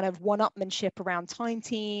this kind of one-upmanship around Time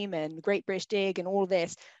Team and Great British Dig and all of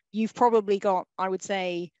this, you've probably got, I would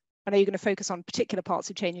say, I know you're going to focus on particular parts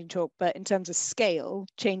of Changing Chalk, but in terms of scale,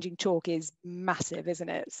 Changing Chalk is massive, isn't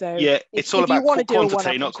it? So yeah, it's all about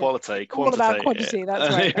quantity, not quality. All about quantity. Yeah.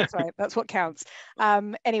 That's right. That's right. That's what counts.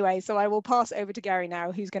 Anyway, so I will pass over to Gary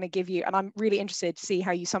now, who's going to give you, and I'm really interested to see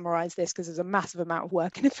how you summarize this, because there's a massive amount of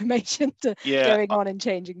work and information going on in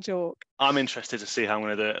Changing Chalk. I'm interested to see how I'm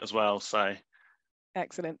going to do it as well. So.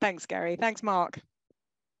 Excellent. Thanks, Gary. Thanks, Mark.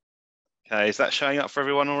 Okay, is that showing up for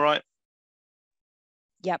everyone all right?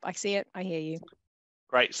 Yep, I see it. I hear you.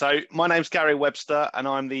 Great. So my name's Gary Webster, and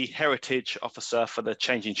I'm the Heritage Officer for the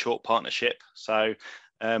Changing Chalk Partnership. So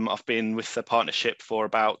I've been with the partnership for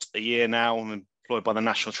about a year now. I'm employed by the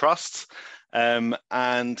National Trust. And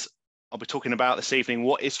I'll be talking about this evening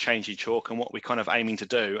what is Changing Chalk and what we're kind of aiming to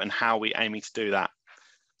do and how we're aiming to do that.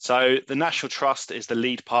 So the National Trust is the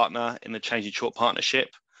lead partner in the Changing Chalk Partnership,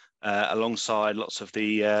 alongside lots of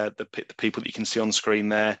the people that you can see on the screen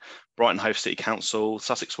there: Brighton Hove City Council,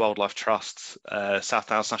 Sussex Wildlife Trust, South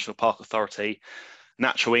Downs National Park Authority,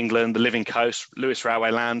 Natural England, the Living Coast, Lewis Railway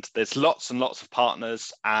Land. There's lots and lots of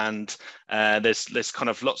partners, and there's kind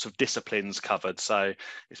of lots of disciplines covered. So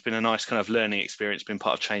it's been a nice kind of learning experience being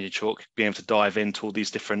part of Changing Chalk, being able to dive into all these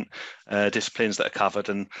different disciplines that are covered.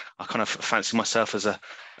 And I kind of fancy myself as a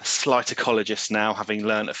slight ecologist now, having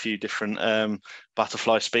learned a few different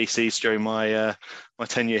butterfly species during my my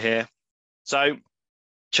tenure here. So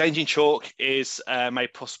Changing Chalk is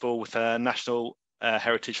made possible with a National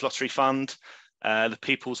Heritage Lottery Fund, the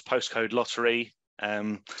People's Postcode Lottery,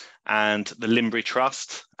 and the Limbury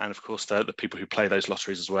Trust, and of course the people who play those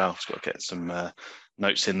lotteries as well. So I've got to get some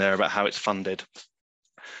notes in there about how it's funded.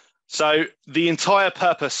 So the entire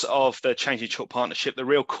purpose of the Changing Chalk Partnership, the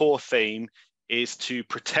real core theme, is to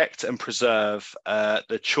protect and preserve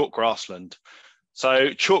the chalk grassland.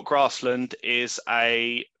 So chalk grassland is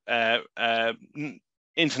a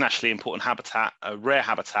internationally important habitat, a rare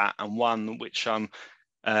habitat, and one which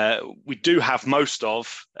we do have most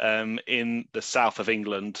of in the south of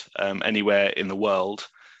England, anywhere in the world.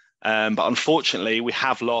 But unfortunately, we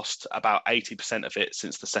have lost about 80% of it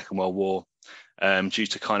since the Second World War, due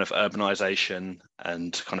to kind of urbanisation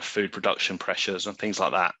and kind of food production pressures and things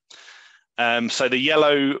like that. So the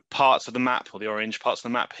yellow parts of the map, or the orange parts of the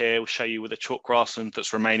map here, will show you with the chalk grassland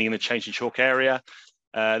that's remaining in the Changing Chalk area.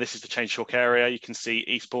 This is the Changing Chalk area. You can see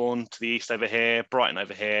Eastbourne to the east over here, Brighton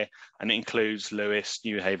over here, and it includes Lewes,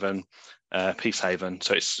 Newhaven, Peacehaven.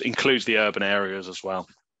 So it includes the urban areas as well.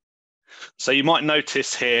 So you might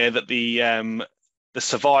notice here that the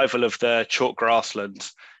survival of the chalk grassland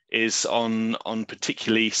is on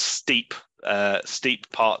particularly steep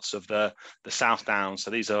parts of the South Downs.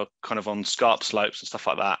 So these are kind of on scarp slopes and stuff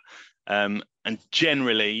like that. And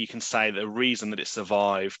generally, you can say the reason that it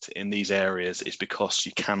survived in these areas is because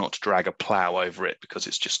you cannot drag a plough over it, because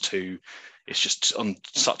it's just on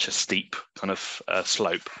such a steep kind of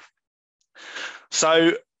slope.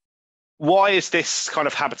 So why is this kind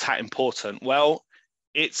of habitat important? Well,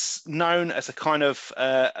 it's known as a kind of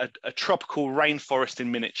a tropical rainforest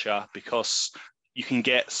in miniature, because you can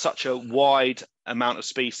get such a wide amount of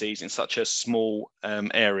species in such a small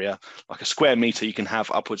area. Like a square meter, you can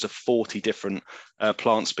have upwards of 40 different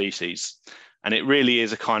plant species. And it really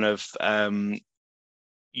is a kind of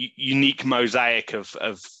unique mosaic of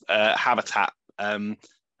habitat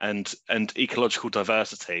and ecological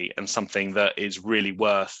diversity, and something that is really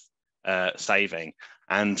worth saving,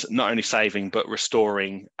 and not only saving but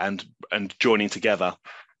restoring and joining together,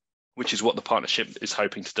 which is what the partnership is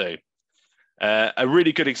hoping to do. A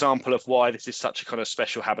really good example of why this is such a kind of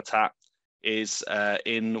special habitat is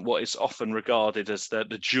in what is often regarded as the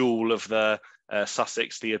jewel of the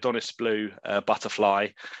Sussex, the Adonis blue butterfly.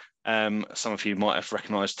 Some of you might have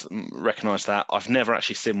recognised that. I've never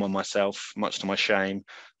actually seen one myself, much to my shame.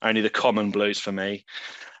 Only the common blues for me.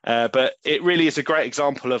 But it really is a great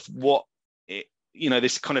example of what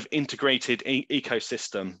this kind of integrated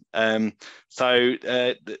ecosystem.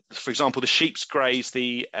 For example, the sheeps graze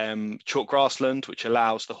the chalk grassland, which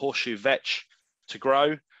allows the horseshoe vetch to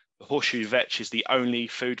grow. The horseshoe vetch is the only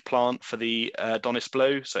food plant for the Adonis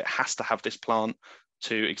blue, so it has to have this plant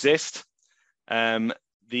to exist.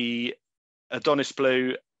 The Adonis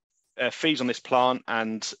blue feeds on this plant,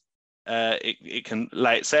 and it can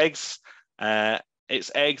lay its eggs.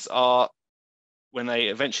 Its eggs are, when they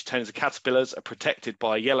eventually turn into caterpillars, are protected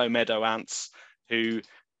by yellow meadow ants who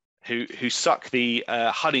suck the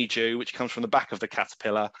honeydew, which comes from the back of the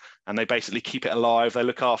caterpillar, and they basically keep it alive. They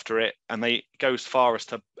look after it, and they go as far as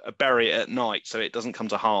to bury it at night so it doesn't come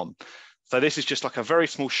to harm. So this is just like a very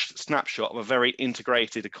small snapshot of a very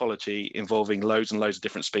integrated ecology involving loads and loads of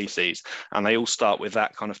different species, and they all start with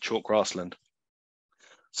that kind of chalk grassland.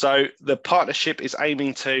 So the partnership is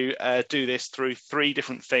aiming to do this through 3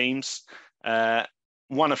 different themes.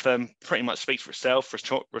 One of them pretty much speaks for itself,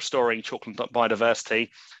 restoring chalkland biodiversity.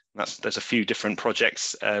 There's a few different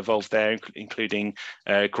projects involved there, including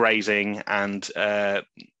grazing and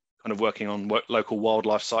kind of working on local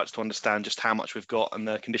wildlife sites to understand just how much we've got and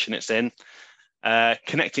the condition it's in.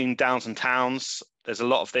 Connecting downs and towns there's a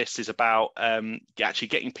lot of this is about actually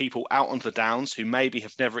getting people out onto the downs who maybe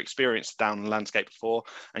have never experienced the down landscape before,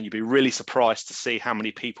 and you'd be really surprised to see how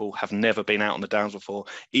many people have never been out on the downs before,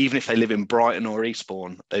 even if they live in Brighton or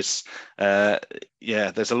Eastbourne. There's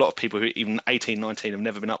there's a lot of people who even 18, 19 have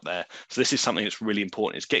never been up there. So this is something that's really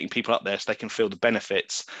important. It's getting people up there so they can feel the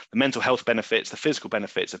benefits, the mental health benefits, the physical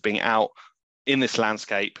benefits of being out in this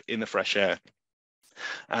landscape in the fresh air.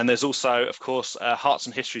 And there's also, of course, Hearts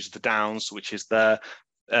and Histories of the Downs, which is the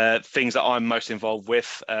things that I'm most involved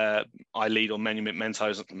with. I lead on Monument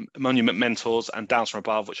Mentors and Downs from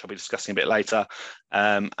Above, which I'll be discussing a bit later.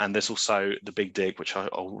 And there's also the Big Dig, which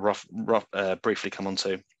I'll briefly come on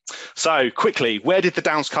to. So quickly, where did the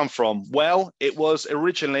Downs come from? Well, it was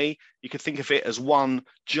originally, you could think of it as one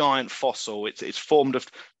giant fossil. It's formed of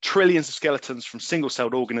trillions of skeletons from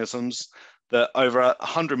single-celled organisms that over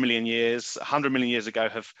 100 million years ago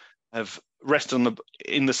have rested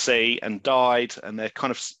in the sea and died, and they're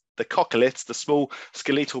kind of the coccoliths, the small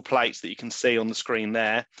skeletal plates that you can see on the screen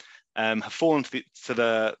there, have fallen to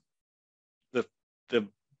the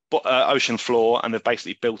ocean floor, and they've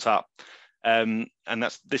basically built up. And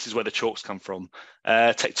this is where the chalks come from.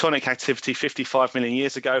 Tectonic activity 55 million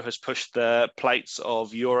years ago has pushed the plates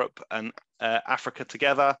of Europe and Africa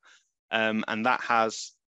together, and that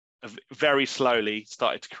has very slowly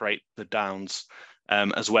started to create the downs,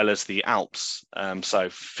 as well as the Alps. So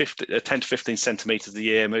 10 to 15 centimeters a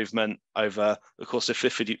year movement over the course of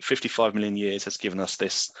 55 million years has given us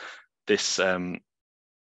this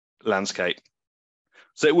landscape.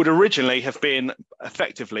 So it would originally have been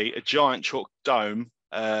effectively a giant chalk dome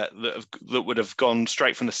that would have gone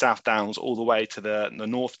straight from the South Downs all the way to the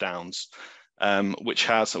North Downs, which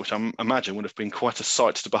I imagine would have been quite a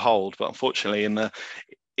sight to behold. But unfortunately, in the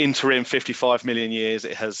interim 55 million years,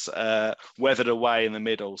 it has weathered away in the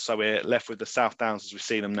middle. So we're left with the South Downs as we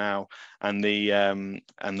see them now, and the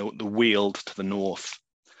Weald to the north.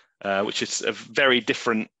 Which is a very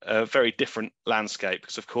different landscape,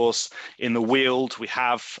 because of course in the Weald we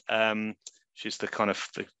have, which is the kind of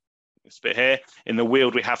this bit here. In the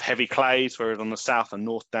Weald we have heavy clays, whereas on the South and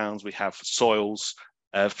North Downs we have soils,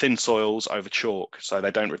 thin soils over chalk, so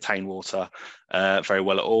they don't retain water very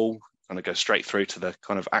well at all. Kind of go straight through to the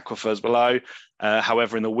kind of aquifers below.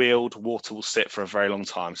 However, in the Weald, water will sit for a very long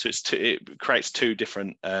time, so it creates two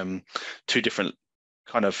different kind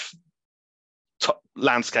of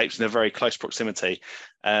landscapes in a very close proximity.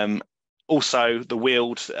 Also, the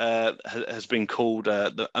Weald has been called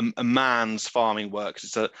a man's farming work.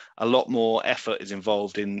 It's a lot more effort is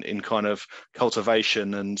involved in kind of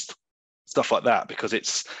cultivation and stuff like that, because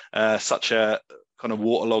it's such a kind of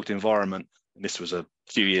waterlogged environment. And this was a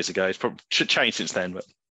few years ago. It's probably should change since then, but.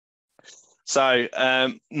 So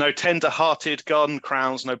no tender-hearted garden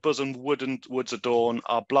crowns, no bosom woods adorn,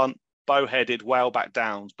 our blunt bow-headed whaleback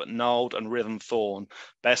downs, but gnarled and writhen thorn.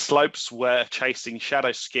 Their slopes where chasing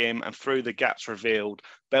shadow skim, and through the gaps revealed,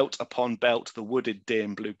 belt upon belt, the wooded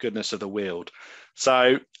dim blue goodness of the Weald.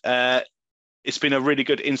 So it's been a really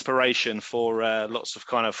good inspiration for lots of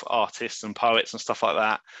kind of artists and poets and stuff like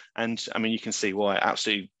that. And I mean, you can see why.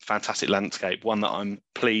 Absolutely fantastic landscape, one that I'm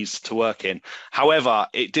pleased to work in. However,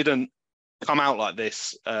 it didn't come out like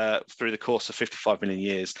this through the course of 55 million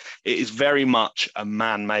years. It is very much a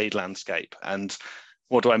man-made landscape. And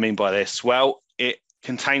what do I mean by this? Well, it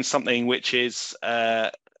contains something which is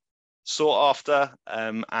sought after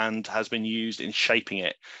and has been used in shaping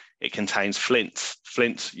it. It contains flint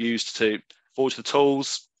used to forge the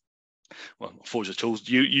tools,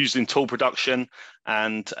 used in tool production,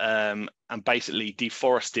 and basically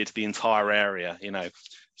deforested the entire area.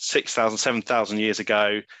 6,000, 7,000 years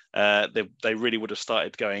ago, they really would have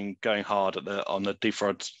started going hard on the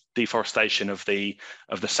deforestation of the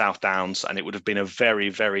South Downs, and it would have been a very,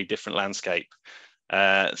 very different landscape.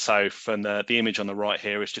 So from the image on the right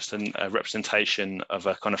here is just a representation of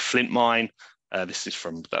a kind of flint mine.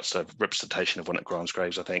 That's a representation of one at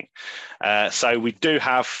Grimesgraves, I think. So we do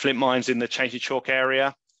have flint mines in the Changey Chalk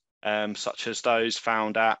area, such as those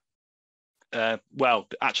found at well,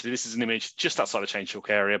 actually, this is an image just outside the Changey Chalk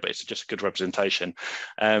area, but it's just a good representation.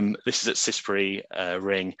 This is at Sisbury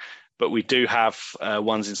Ring, but we do have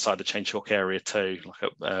ones inside the Changey Chalk area too,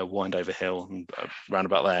 like at Windover Hill and round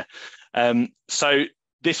about there. So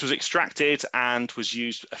this was extracted and was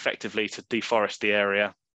used effectively to deforest the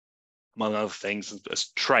area, among other things, as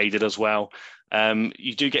traded as well.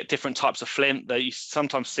 You do get different types of flint that you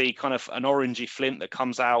sometimes see kind of an orangey flint that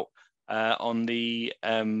comes out on the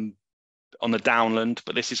downland,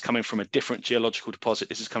 but this is coming from a different geological deposit.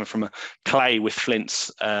 This is coming from a clay with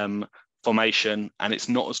flints formation, and it's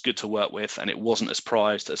not as good to work with, and it wasn't as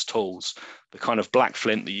prized as tools. The kind of black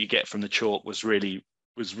flint that you get from the chalk was really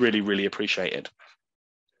appreciated.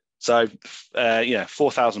 So yeah,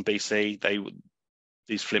 4000 BC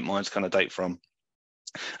these flint mines kind of date from.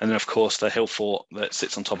 And then of course the hill fort that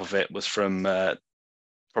sits on top of it was from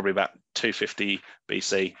probably about 250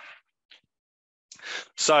 BC.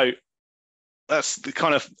 So that's the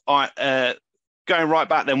kind of going right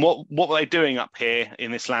back then. What were they doing up here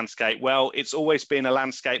in this landscape? Well, it's always been a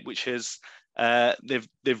landscape which has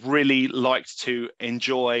they've really liked to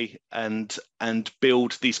enjoy and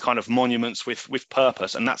build these kind of monuments with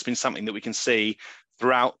purpose, and that's been something that we can see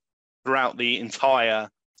throughout the entire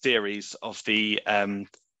series of the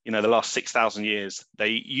you know, the last 6,000 years. They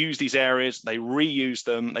use these areas, they reuse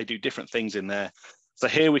them, they do different things in there. So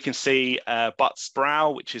here we can see Butts Brow,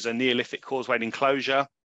 which is a Neolithic causewayed enclosure,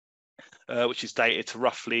 which is dated to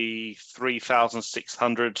roughly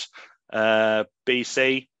 3,600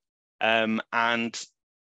 BC. And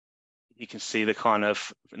you can see the kind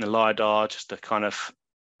of, in the LiDAR, just a kind of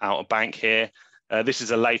outer bank here. This is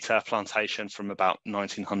a later plantation from about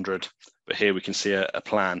 1900, but here we can see a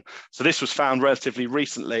plan. So this was found relatively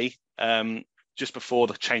recently, just before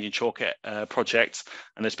the Changing Chalk project,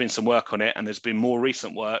 and there's been some work on it, and there's been more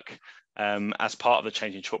recent work as part of the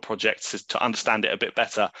Changing Chalk project to understand it a bit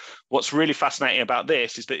better. What's really fascinating about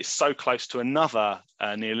this is that it's so close to another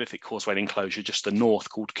Neolithic causewayed enclosure just to the north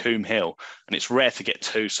called Coombe Hill, and it's rare to get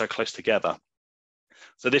two so close together.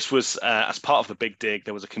 So this was, as part of the big dig,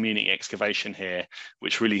 there was a community excavation here,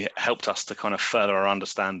 which really helped us to kind of further our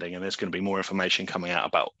understanding, and there's going to be more information coming out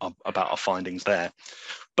about our findings there.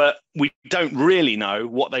 But we don't really know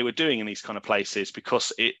what they were doing in these kind of places,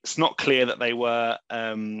 because it's not clear that they were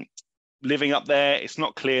living up there. It's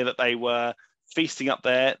not clear that they were feasting up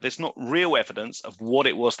there. There's not real evidence of what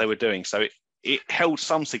it was they were doing. So it held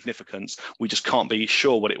some significance. We just can't be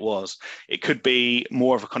sure what it was. It could be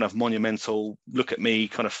more of a kind of monumental look at me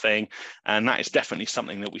kind of thing. And that is definitely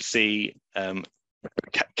something that we see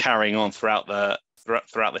carrying on throughout the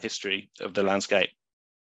history of the landscape.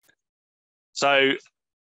 So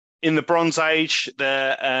in the Bronze Age,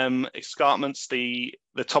 the escarpments, the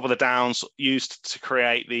top of the downs used to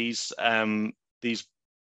create these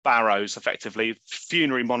barrows, effectively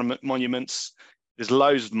funerary monuments. There's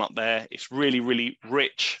loads of them up there. It's really, really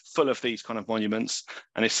rich, full of these kind of monuments,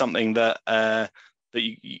 and it's something that that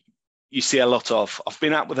you see a lot of. I've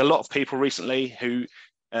been out with a lot of people recently who,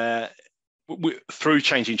 through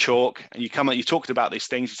Changing Chalk, and you talked about these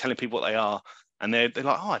things, you're telling people what they are, and they're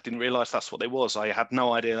like, oh, I didn't realise that's what they was. I had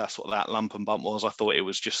no idea that's what that lump and bump was. I thought it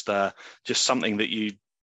was just something that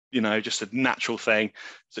you know, just a natural thing.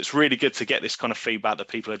 So it's really good to get this kind of feedback that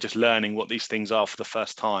people are just learning what these things are for the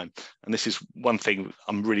first time. And this is one thing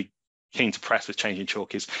I'm really keen to press with Changing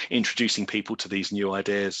Chalk, is introducing people to these new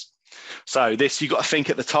ideas. So this, you've got to think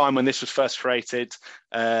at the time when this was first created,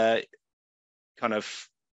 kind of,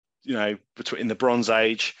 you know, in the Bronze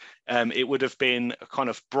Age, it would have been a kind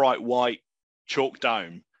of bright white chalk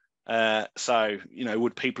dome. So, you know,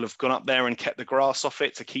 would people have gone up there and kept the grass off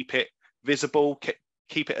it to keep it visible,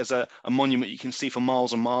 keep it as a monument you can see for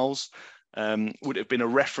miles and miles? Would it have been a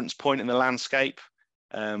reference point in the landscape?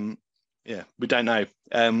 Yeah, we don't know.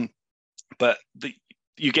 But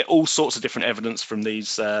you get all sorts of different evidence from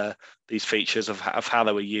these features of how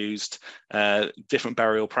they were used, different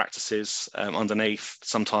burial practices underneath,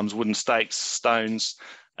 sometimes wooden stakes, stones,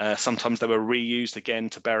 sometimes they were reused again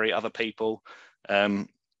to bury other people.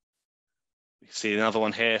 You can see another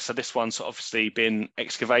one here. So this one's obviously been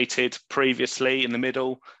excavated previously in the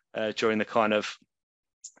middle during the kind of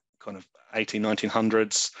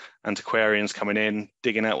 1900s. Antiquarians coming in,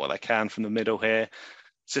 digging out what they can from the middle here.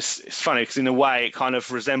 It's funny because in a way it kind of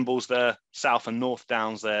resembles the South and North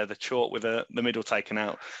Downs there, the chalk with the middle taken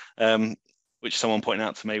out, which someone pointed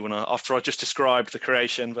out to me after I just described the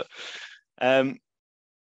creation. But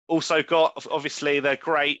also got obviously the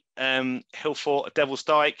great hill fort at Devil's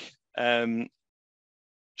Dyke.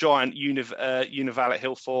 Giant univalate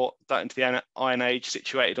hill fort dating to the Iron Age,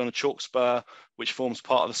 situated on a chalk spur which forms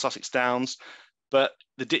part of the Sussex Downs. But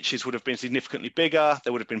the ditches would have been significantly bigger.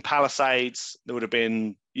 There would have been palisades. There would have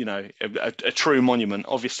been, you know, a true monument.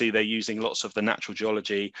 Obviously, they're using lots of the natural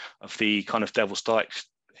geology of the kind of Devil's Dyke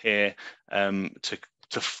here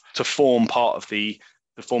to form part of the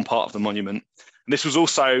monument. And this was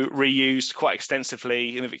also reused quite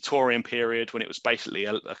extensively in the Victorian period, when it was basically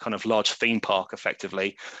a kind of large theme park,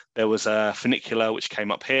 effectively. There was a funicular which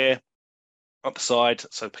came up here, up the side,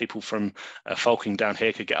 so people from Falking down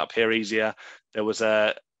here could get up here easier. There was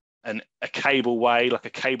a cableway, like a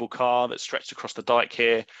cable car, that stretched across the dyke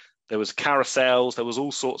here. there was carousels, there was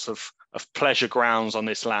all sorts of pleasure grounds on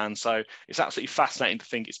this land. So it's absolutely fascinating to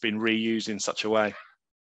think it's been reused in such a way.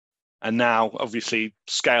 And now obviously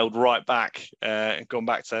scaled right back and gone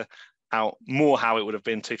back to how it would have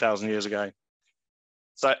been 2,000 years ago.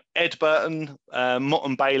 So Edburton, Mott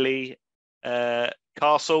and Bailey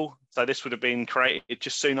Castle. So this would have been created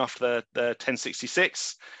just soon after the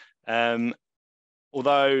 1066.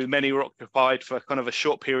 Although many were occupied for kind of a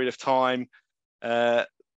short period of time,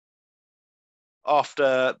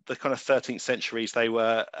 after the kind of 13th centuries, they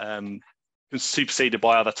were superseded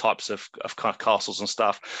by other types of kind of castles and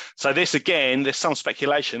stuff. So this, again, there's some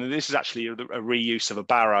speculation that this is actually a reuse of a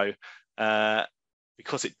barrow,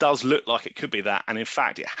 because it does look like it could be that. And in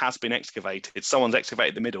fact, it has been excavated. Someone's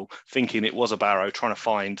excavated the middle, thinking it was a barrow, trying to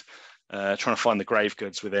find the grave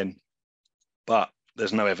goods within. But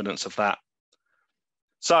there's no evidence of that.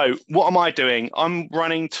 So what am I doing? I'm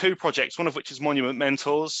running two projects, one of which is Monument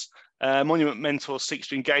Mentors. Monument Mentors seeks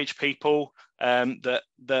to engage people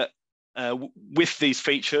with these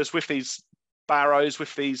features, with these barrows,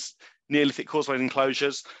 with these Neolithic causeway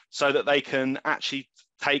enclosures, so that they can actually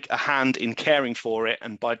take a hand in caring for it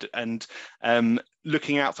and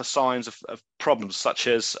looking out for signs of problems such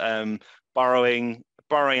as burrowing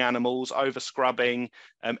animals, over scrubbing,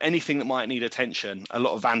 anything that might need attention. A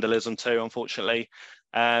lot of vandalism too, unfortunately.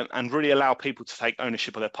 And really allow people to take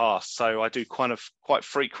ownership of their past. So I do quite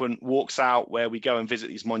frequent walks out where we go and visit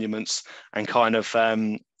these monuments and kind of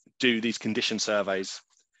do these condition surveys.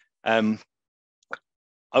 I'm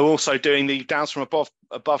also doing the Downs from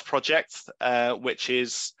Above project, which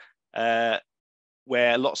is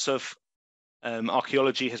where lots of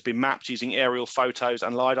archaeology has been mapped using aerial photos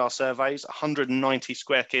and LiDAR surveys, 190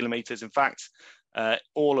 square kilometres, in fact.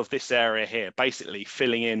 All of this area here, basically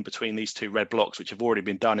filling in between these two red blocks, which have already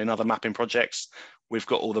been done in other mapping projects. We've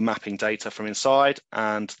got all the mapping data from inside,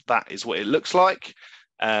 and that is what it looks like.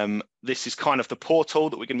 This is kind of the portal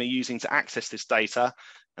that we're going to be using to access this data.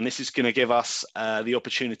 And this is going to give us the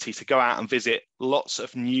opportunity to go out and visit lots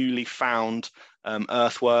of newly found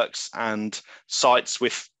earthworks and sites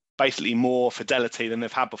with basically more fidelity than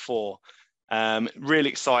they've had before. Really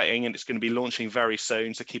exciting, and it's going to be launching very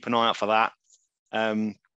soon, so keep an eye out for that.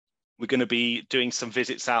 We're going to be doing some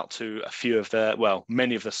visits out to a few of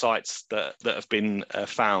many of the sites that have been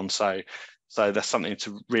found. So that's something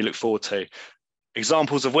to really look forward to.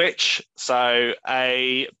 Examples of which, so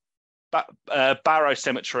a barrow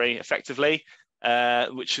cemetery, effectively,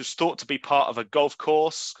 which was thought to be part of a golf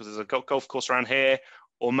course, because there's a golf course around here,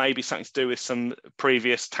 or maybe something to do with some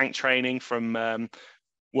previous tank training from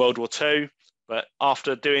World War II. But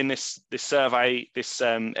after doing this survey, this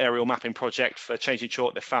aerial mapping project for Changing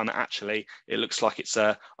Chalk, they found that actually it looks like it's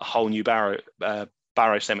a whole new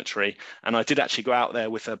barrow cemetery. And I did actually go out there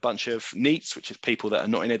with a bunch of NEETs, which is people that are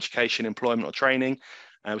not in education, employment or training.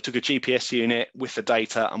 We took a GPS unit with the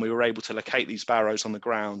data, and we were able to locate these barrows on the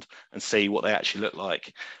ground and see what they actually look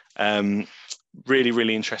like. Really,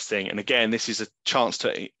 really interesting. And again, this is a chance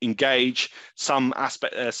to engage some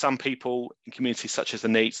people in communities such as the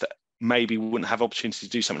NEETs that maybe wouldn't have opportunity to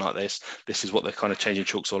do something like this. This is what the kind of Changing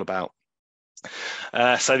Chalk's all about.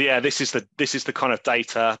 So yeah, this is the kind of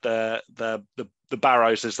data, the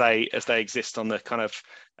barrows as they exist on the kind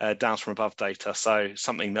of Downs from Above data. So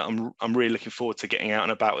something that I'm really looking forward to getting out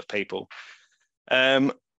and about with people.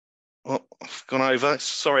 Well, I've gone over.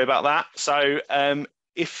 Sorry about that. So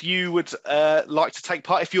if you would like to take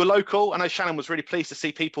part, if you're local, I know Shannon was really pleased to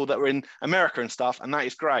see people that were in America and stuff, and that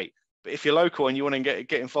is great. But if you're local and you want to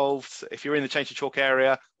get involved, if you're in the Changing Chalk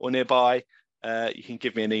area or nearby, you can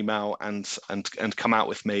give me an email and come out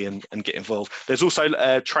with me and get involved. There's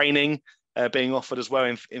also training being offered as well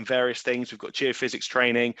in various things. We've got geophysics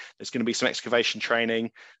training. There's going to be some excavation training.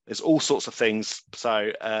 There's all sorts of things.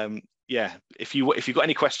 So yeah, if you've got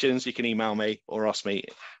any questions, you can email me or ask me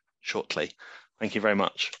shortly. Thank you very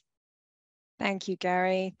much. Thank you,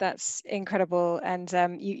 Gary. That's incredible. And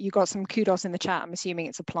you got some kudos in the chat. I'm assuming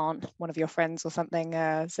it's a plant, one of your friends or something,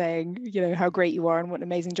 saying, how great you are and what an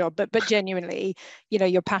amazing job. But genuinely,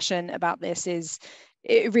 your passion about this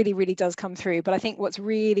it really, really does come through. But I think what's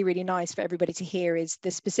really, really nice for everybody to hear is the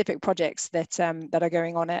specific projects that are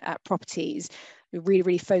going on at properties. We really,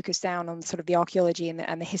 really focus down on sort of the archaeology and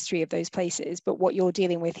the history of those places. But what you're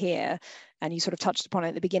dealing with here, and you sort of touched upon it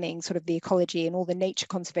at the beginning, sort of the ecology and all the nature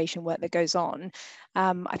conservation work that goes on.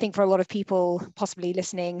 I think for a lot of people possibly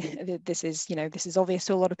listening, this is obvious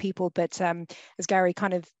to a lot of people, but as Gary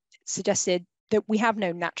kind of suggested, that we have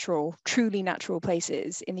no truly natural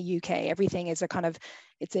places in the UK. Everything is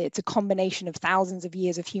it's a combination of thousands of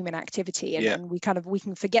years of human activity, and we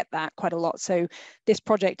can forget that quite a lot. So this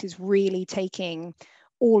project is really taking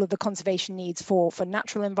all of the conservation needs for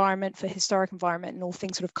natural environment, for historic environment, and all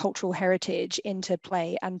things sort of cultural heritage into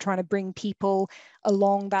play, and trying to bring people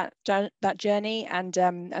along that journey, and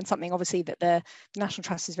something obviously that the National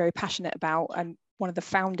Trust is very passionate about. And one of the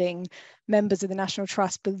founding members of the National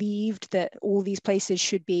Trust believed that all these places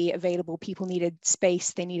should be available. People needed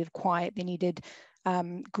space, they needed quiet, they needed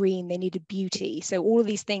green, they needed beauty. So all of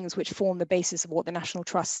these things which form the basis of what the National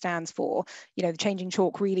Trust stands for, you know, the Changing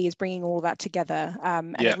Chalk really is bringing all that together,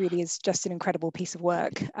 and it really is just an incredible piece of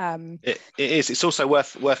work. It is. It's also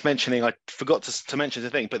worth mentioning. I forgot to mention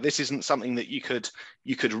the thing, but this isn't something that you could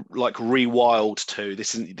like rewild to.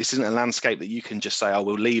 This isn't a landscape that you can just say, "Oh,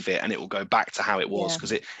 we'll leave it and it will go back to how it was,"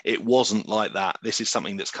 because it wasn't like that. This is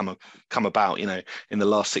something that's come about, you know, in the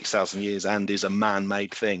last 6,000 years, and is a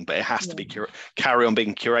man-made thing. But it has to be carry on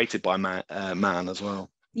being curated by man as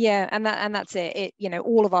well. Yeah, and that's it. It, you know,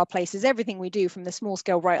 all of our places, everything we do, from the small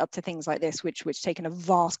scale right up to things like this, which take in a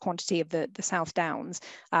vast quantity of the South Downs,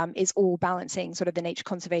 is all balancing sort of the nature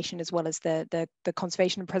conservation as well as the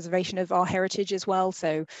conservation and preservation of our heritage as well.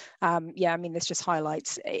 So yeah, I mean, this just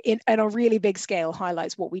highlights, in a really big scale,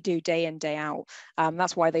 highlights what we do day in, day out.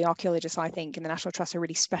 That's why the archaeologists, I think, in the National Trust are a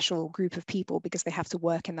really special group of people, because they have to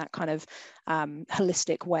work in that kind of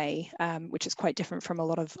holistic way, which is quite different from a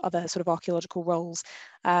lot of other sort of archaeological roles.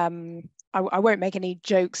 I won't make any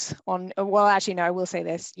jokes on, well, actually, no, I will say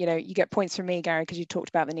this, you know, you get points from me, Gary, because you talked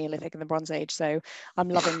about the Neolithic and the Bronze Age, so I'm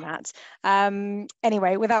loving that.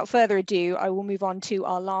 Anyway, without further ado, I will move on to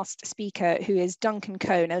our last speaker, who is Duncan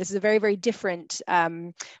Coe. Now, this is a very, very different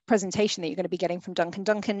presentation that you're going to be getting from Duncan.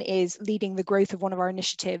 Duncan is leading the growth of one of our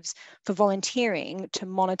initiatives for volunteering to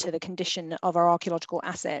monitor the condition of our archaeological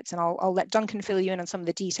assets, and I'll let Duncan fill you in on some of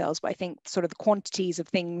the details, but I think sort of the quantities of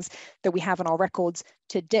things that we have on our records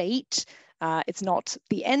to date, it's not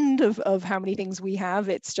the end of how many things we have,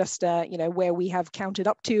 it's just you know, where we have counted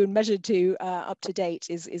up to and measured to up to date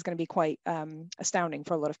is going to be quite astounding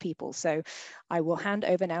for a lot of people. So I will hand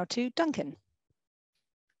over now to Duncan.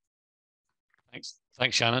 Thanks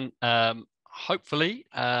Shannon. Hopefully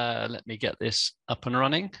let me get this up and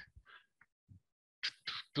running.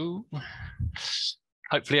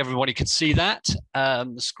 Hopefully everybody can see that,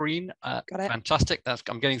 the screen. Fantastic.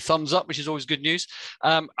 I'm getting thumbs up, which is always good news.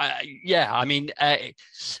 Yeah, I mean,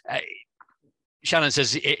 Shannon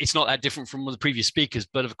says it's not that different from the previous speakers,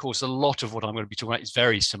 but of course, a lot of what I'm going to be talking about is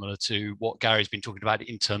very similar to what Gary's been talking about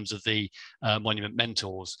in terms of the Monument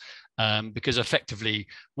Mentors, because effectively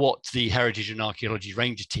what the Heritage and Archaeology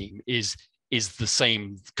Ranger team is the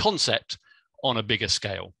same concept on a bigger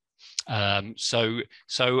scale. So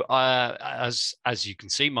as you can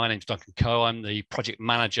see, my name's Duncan Coe. I'm the project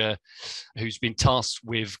manager who's been tasked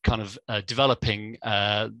with kind of developing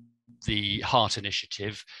the HEART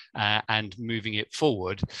initiative and moving it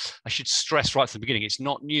forward. I should stress right from the beginning, it's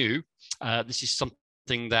not new. This is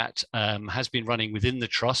something that has been running within the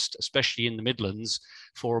Trust, especially in the Midlands,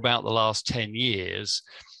 for about the last 10 years.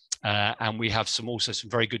 And we have also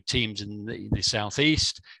some very good teams in the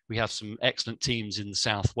southeast. We have some excellent teams in the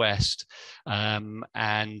southwest.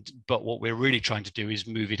 But what we're really trying to do is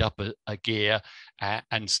move it up a gear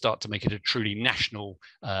and start to make it a truly national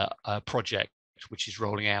project, which is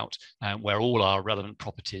rolling out, where all our relevant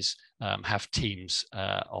properties have teams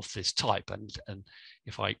of this type. And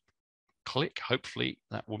if I click, hopefully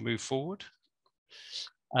that will move forward.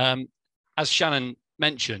 As Shannon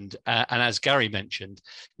mentioned, and as Gary mentioned,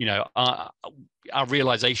 you know, our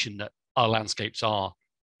realization that our landscapes are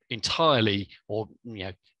entirely, or you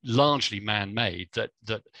know, largely man-made, that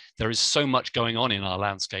there is so much going on in our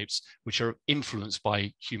landscapes which are influenced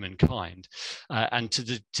by humankind, and to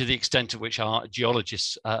the extent to which our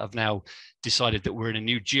geologists have now decided that we're in a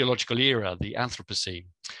new geological era, the Anthropocene,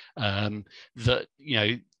 that, you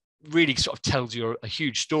know, really sort of tells you a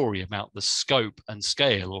huge story about the scope and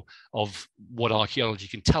scale of what archaeology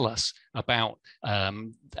can tell us about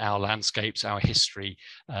our landscapes, our history,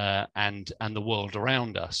 and the world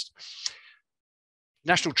around us.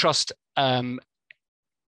 National Trust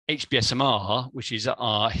HBSMR, which is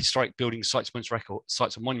our Historic Building Sites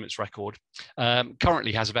and Monuments record,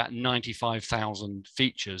 currently has about 95,000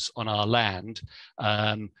 features on our land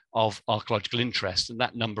of archaeological interest. And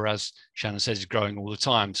that number, as Shannon says, is growing all the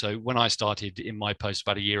time. So when I started in my post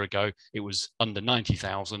about a year ago, it was under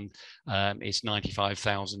 90,000. It's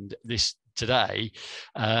 95,000 today.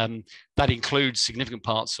 That includes significant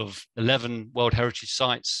parts of 11 World Heritage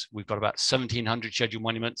Sites. We've got about 1,700 scheduled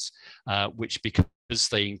monuments, which, because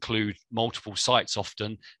they include multiple sites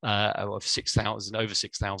often, of over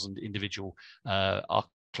 6,000 individual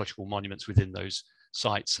archaeological monuments within those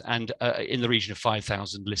sites and in the region of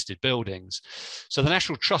 5,000 listed buildings. So the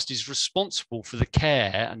National Trust is responsible for the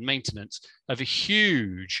care and maintenance of a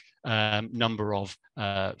huge number of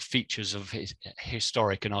features of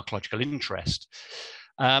historic and archaeological interest.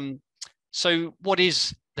 So what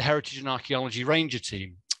is the Heritage and Archaeology Ranger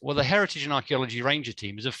Team? Well, the Heritage and Archaeology Ranger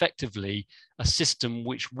Team is effectively a system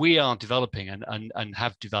which we are developing and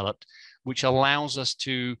have developed, which allows us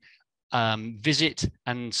to visit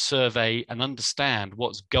and survey and understand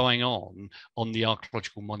what's going on the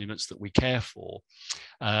archaeological monuments that we care for.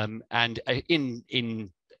 And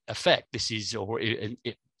in effect, this is,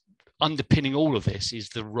 underpinning all of this is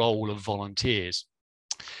the role of volunteers.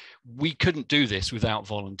 We couldn't do this without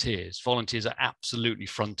volunteers. Volunteers are absolutely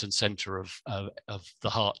front and center of the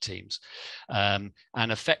HEART teams. And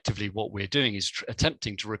effectively what we're doing is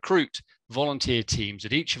attempting to recruit volunteer teams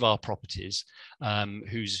at each of our properties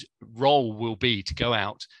whose role will be to go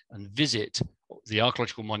out and visit the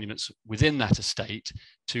archaeological monuments within that estate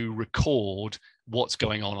to record what's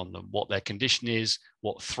going on them, what their condition is,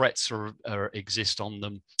 what threats exist on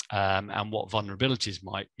them, and what vulnerabilities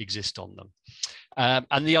might exist on them.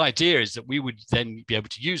 And the idea is that we would then be able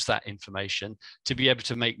to use that information to be able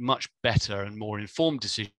to make much better and more informed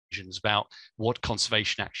decisions about what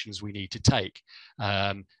conservation actions we need to take,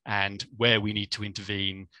 and where we need to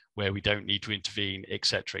intervene, where we don't need to intervene,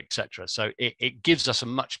 etc., etc. So it gives us a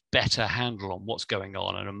much better handle on what's going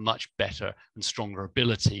on and a much better and stronger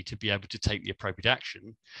ability to be able to take the appropriate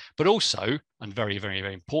action. But also, and very, very,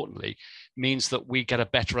 very importantly, means that we get a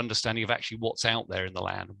better understanding of actually what's out there in the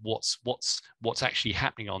land, what's actually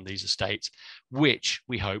happening on these estates, which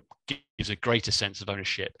we hope gives a greater sense of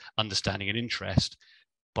ownership, understanding and interest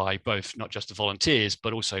by both not just the volunteers,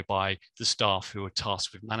 but also by the staff who are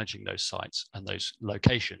tasked with managing those sites and those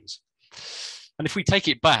locations. And if we take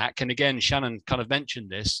it back, and again, Shannon kind of mentioned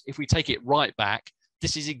this, if we take it right back,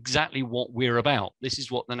 this is exactly what we're about. This is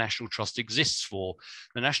what the National Trust exists for.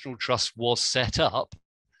 The National Trust was set up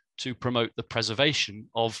to promote the preservation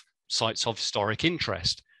of sites of historic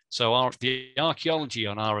interest. So the archaeology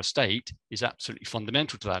on our estate is absolutely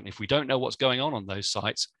fundamental to that. And if we don't know what's going on those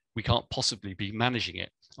sites, we can't possibly be managing it,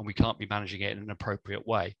 and we can't be managing it in an appropriate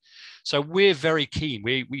way. So we're very keen.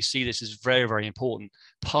 We see this as a very, very important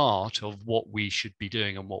part of what we should be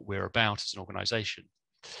doing and what we're about as an organization.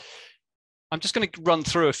 I'm just going to run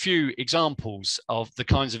through a few examples of the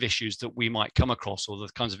kinds of issues that we might come across, or the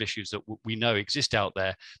kinds of issues that we know exist out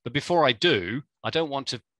there. But before I do, I don't want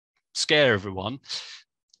to scare everyone.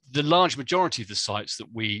 The large majority of the sites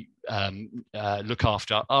that we look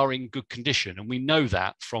after are in good condition, and we know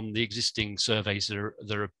that from the existing surveys that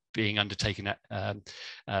are being undertaken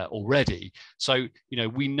already. So,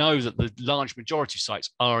 we know that the large majority of sites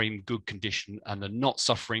are in good condition and are not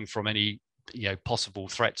suffering from any possible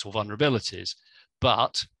threats or vulnerabilities.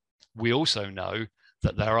 But we also know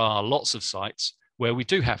that there are lots of sites where we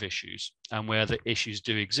do have issues and where the issues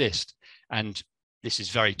do exist. And this is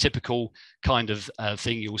very typical kind of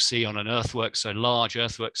thing you'll see on an earthwork, so large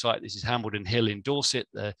earthwork site. This is Hambledon Hill in Dorset,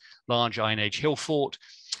 the large Iron Age hill fort.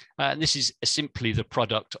 And this is simply the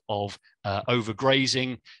product of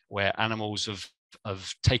overgrazing, where animals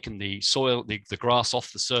have taken the soil, the grass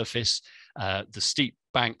off the surface. The steep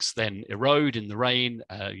banks then erode in the rain.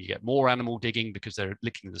 You get more animal digging because they're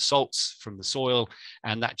licking the salts from the soil,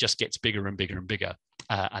 and that just gets bigger and bigger and bigger.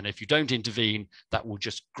 And if you don't intervene, that will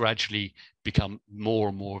just gradually become more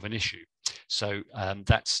and more of an issue. So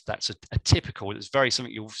that's a typical, it's very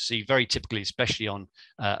something you'll see very typically, especially on,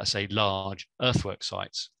 say, large earthwork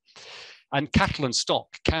sites. And cattle and stock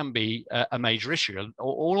can be a major issue. An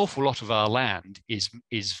awful lot of our land is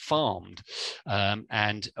farmed,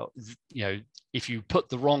 and if you put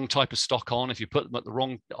the wrong type of stock on, if you put them at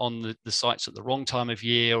the sites at the wrong time of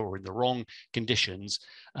year or in the wrong conditions,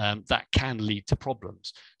 that can lead to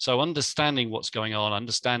problems. So understanding what's going on,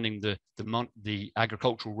 understanding the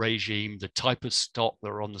agricultural regime, the type of stock that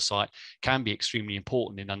are on the site, can be extremely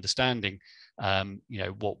important in understanding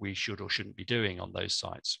what we should or shouldn't be doing on those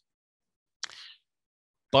sites.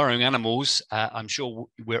 Burrowing animals, I'm sure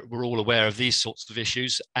we're all aware of these sorts of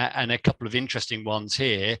issues, and a couple of interesting ones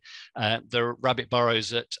here. There are rabbit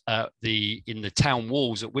burrows in the town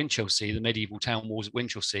walls at Winchelsea, the medieval town walls at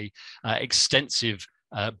Winchelsea, extensive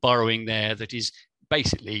burrowing there that is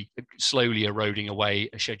basically slowly eroding away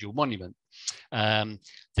a scheduled monument.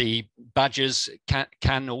 The badgers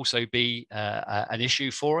can also be an issue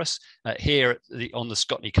for us. Here on the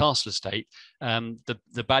Scotney Castle estate,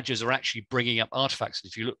 the badgers are actually bringing up artifacts.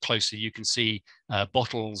 If you look closely, you can see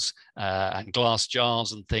bottles and glass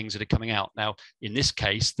jars and things that are coming out. Now, in this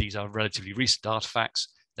case, these are relatively recent artifacts.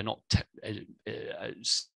 They're not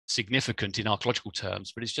significant in archaeological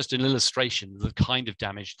terms, but it's just an illustration of the kind of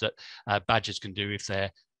damage that badgers can do if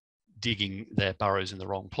they're digging their burrows in the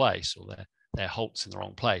wrong place, or their holts in the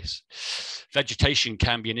wrong place. Vegetation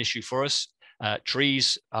can be an issue for us.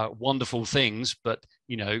 Trees are wonderful things, but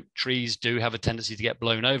trees do have a tendency to get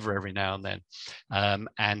blown over every now and then.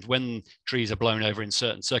 And when trees are blown over in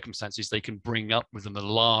certain circumstances, they can bring up with them a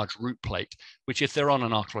large root plate, which, if they're on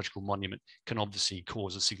an archaeological monument, can obviously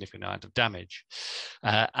cause a significant amount of damage.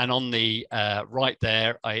 And on the right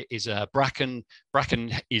there is a bracken.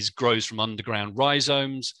 Bracken grows from underground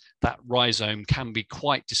rhizomes. That rhizome can be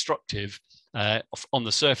quite destructive. On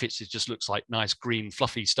the surface, it just looks like nice green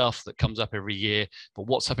fluffy stuff that comes up every year, but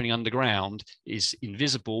what's happening underground is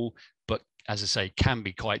invisible, but as I say, can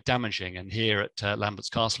be quite damaging. And here at Lambert's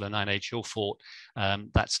Castle and Iron Age Hill Fort,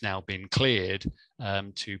 that's now been cleared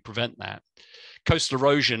to prevent that. Coastal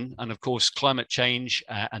erosion and, of course, climate change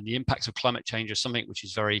and the impacts of climate change are something which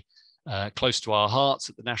is very close to our hearts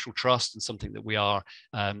at the National Trust, and something that we are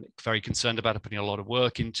very concerned about and putting a lot of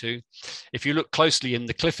work into. If you look closely in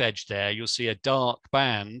the cliff edge there, you'll see a dark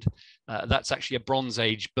band. That's actually a Bronze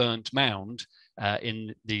Age burnt mound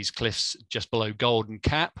in these cliffs just below Golden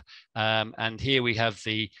Cap. And here we have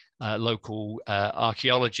the local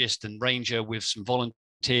archaeologist and ranger with some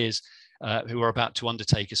volunteers who are about to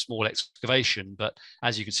undertake a small excavation. But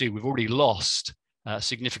as you can see, we've already lost a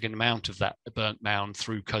significant amount of that burnt mound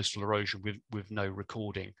through coastal erosion with no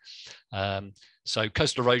recording. So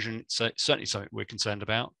coastal erosion is certainly something we're concerned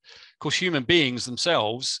about. Of course, human beings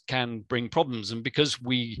themselves can bring problems, and because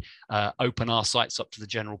we open our sites up to the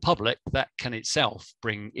general public, that can itself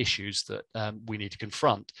bring issues that we need to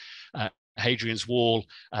confront. Hadrian's Wall,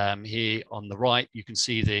 here on the right, you can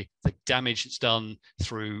see the damage that's done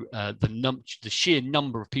through the sheer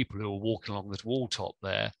number of people who are walking along this wall top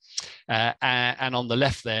there. And on the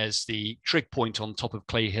left, there's the trig point on top of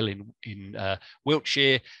Clay Hill in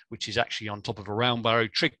Wiltshire, which is actually on top of a round barrow.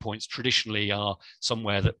 Trig points traditionally are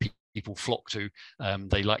somewhere that people flock to.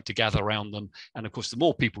 They like to gather around them, and of course the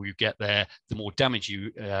more people you get there, the more damage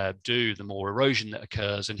you do, the more erosion that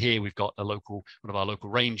occurs. And here we've got one of our local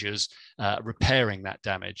rangers repairing that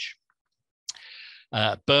damage.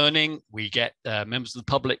 Burning, we get members of the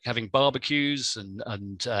public having barbecues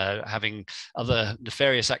and having other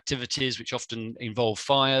nefarious activities which often involve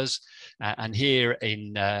fires. And here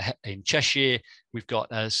in Cheshire, we've got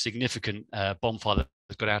a significant bonfire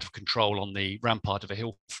that got out of control on the rampart of a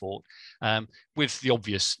hill fort, with the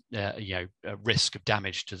obvious risk of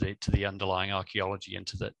damage to the underlying archaeology and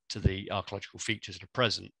to the archaeological features that are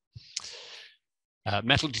present.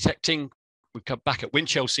 Metal detecting. We come back at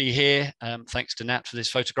Winchelsea here, thanks to Nat for this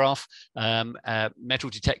photograph. Metal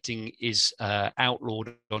detecting is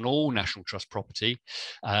outlawed on all National Trust property,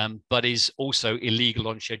 but is also illegal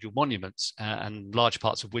on scheduled monuments, and large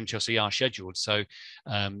parts of Winchelsea are scheduled. So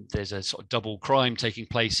there's a sort of double crime taking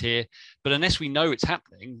place here. But unless we know it's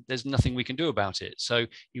happening, there's nothing we can do about it. So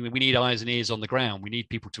we need eyes and ears on the ground. We need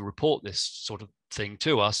people to report this sort of thing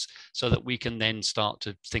to us, so that we can then start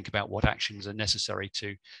to think about what actions are necessary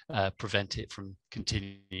to prevent it from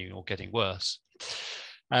continuing or getting worse.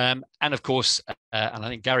 And of course, and I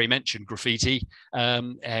think Gary mentioned graffiti.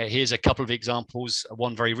 Here's a couple of examples,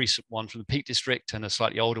 one very recent one from the Peak District and a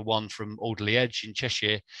slightly older one from Alderley Edge in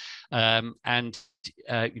Cheshire.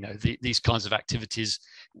 These kinds of activities,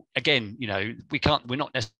 again, we're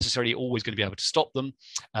not necessarily always going to be able to stop them,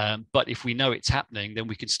 but if we know it's happening, then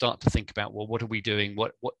we can start to think about, well, what are we doing?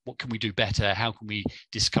 What can we do better? How can we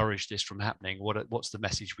discourage this from happening? What's the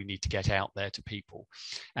message we need to get out there to people?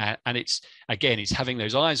 And it's having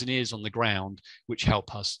those eyes and ears on the ground which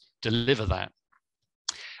help us deliver that.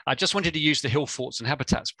 I just wanted to use the Hill Forts and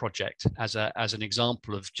Habitats project as an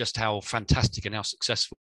example of just how fantastic and how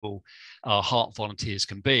successful our heart volunteers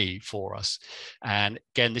can be for us. And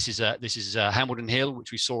again, this is Hambledon Hill,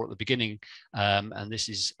 which we saw at the beginning, and this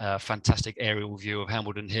is a fantastic aerial view of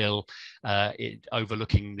Hambledon Hill,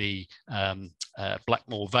 overlooking the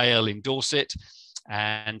Blackmore Vale in Dorset.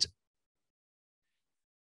 And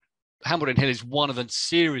Hambledon Hill is one of a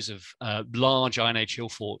series of large Iron Age hill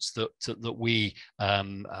forts that we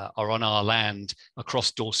are on our land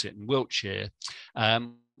across Dorset and Wiltshire,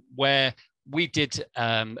 where we did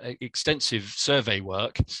extensive survey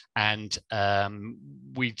work, and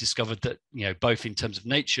we discovered that, both in terms of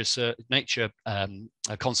nature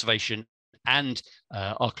conservation and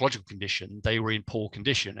archaeological condition, they were in poor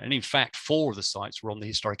condition. And in fact, 4 of the sites were on the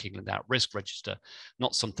Historic England at-risk register,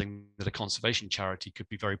 not something that a conservation charity could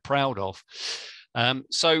be very proud of.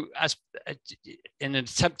 So as in an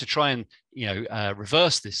attempt to try and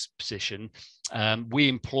reverse this position, we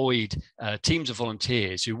employed teams of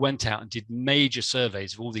volunteers who went out and did major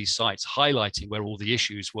surveys of all these sites, highlighting where all the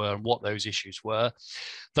issues were and what those issues were.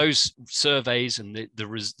 Those surveys and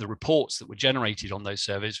the reports that were generated on those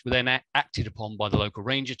surveys were then acted upon by the local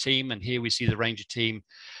ranger team. And here we see the ranger team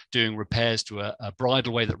doing repairs to a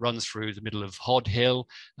bridleway that runs through the middle of Hod Hill,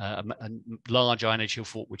 a large Iron Age hill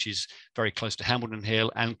fort, which is very close to Hambledon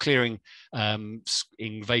Hill, and clearing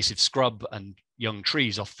invasive scrub and young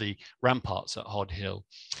trees off the ramparts at Hod Hill.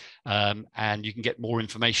 And you can get more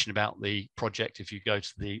information about the project if you go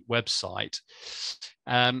to the website.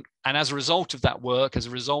 And as a result of that work, as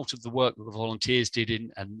a result of the work that the volunteers did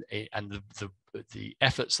and the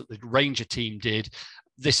efforts that the ranger team did,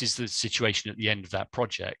 this is the situation at the end of that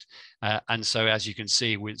project. And so, as you can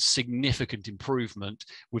see, with significant improvement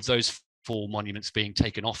with those 4 monuments being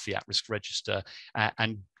taken off the at-risk register,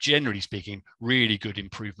 and generally speaking, really good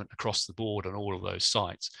improvement across the board on all of those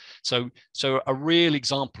sites. So a real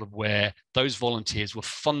example of where those volunteers were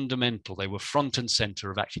fundamental. They were front and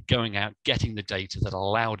center of actually going out, getting the data that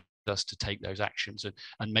allowed us to take those actions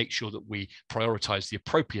and make sure that we prioritize the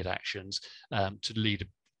appropriate actions to lead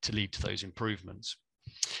to those improvements.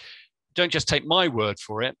 Don't just take my word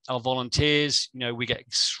for it. Our volunteers, we get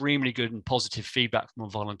extremely good and positive feedback from our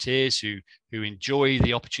volunteers who enjoy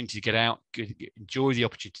the opportunity to get out,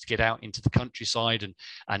 into the countryside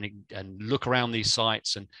and look around these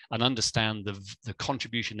sites and understand the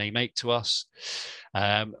contribution they make to us.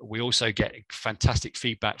 We also get fantastic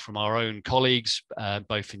feedback from our own colleagues,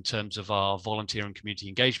 both in terms of our volunteer and community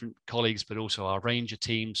engagement colleagues, but also our ranger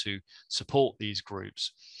teams who support these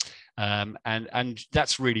groups. And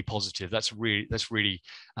that's really positive. That's really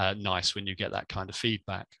nice when you get that kind of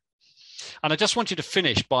feedback. And I just wanted to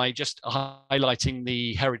finish by just highlighting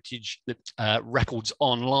the Heritage Records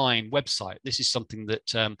Online website. This is something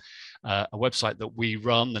that a website that we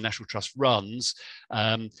run, the National Trust runs,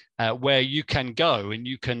 where you can go and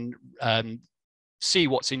you can see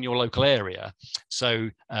what's in your local area.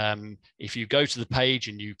 So if you go to the page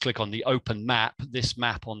and you click on the open map, this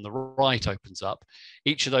map on the right opens up.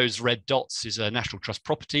 Each of those red dots is a National Trust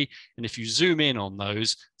property. And if you zoom in on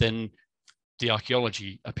those, then the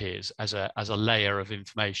archaeology appears as a layer of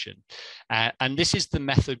information. And this is the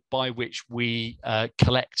method by which we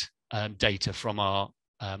collect data from our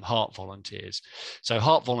HART volunteers. So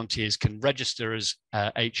HART volunteers can register as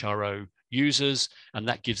HRO users, and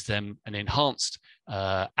that gives them an enhanced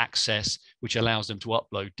access, which allows them to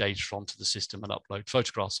upload data onto the system and upload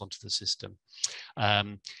photographs onto the system.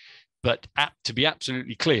 But to be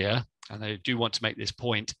absolutely clear, and I do want to make this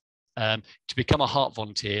point, to become a HART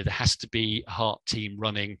volunteer, there has to be a HART team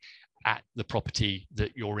running at the property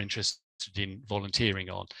that you're interested in volunteering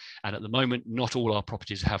on. And at the moment, not all our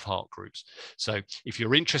properties have HART groups. So if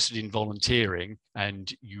you're interested in volunteering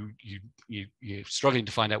and you're struggling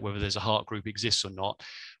to find out whether there's a HART group exists or not,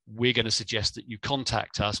 we're going to suggest that you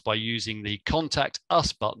contact us by using the Contact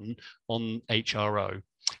Us button on HRO.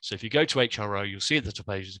 So if you go to HRO, you'll see at the top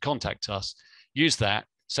page to contact us. Use that,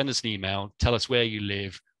 send us an email, tell us where you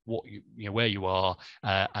live, where you are,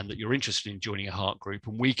 and that you're interested in joining a HART group,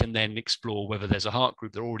 and we can then explore whether there's a HART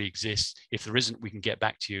group that already exists. If there isn't, we can get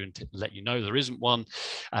back to you and let you know there isn't one,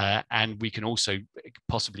 and we can also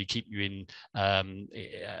possibly keep you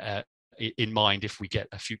in mind if we get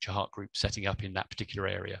a future HART group setting up in that particular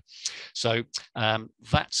area. So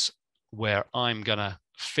that's where I'm gonna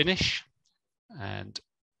finish and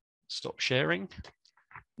stop sharing.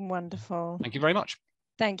 Wonderful. Thank you very much.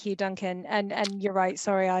 Thank you, Duncan. And you're right.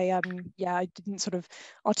 Sorry, I didn't sort of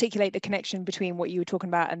articulate the connection between what you were talking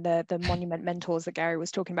about and the monument mentors that Gary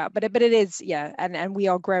was talking about. But it is, yeah, and we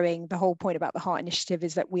are growing. The whole point about the HART initiative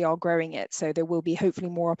is that we are growing it. So there will be hopefully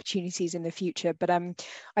more opportunities in the future. But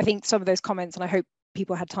I think some of those comments, and I hope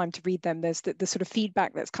people had time to read them, there's the sort of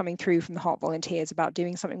feedback that's coming through from the HART volunteers about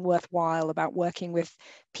doing something worthwhile, about working with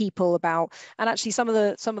people, and actually some of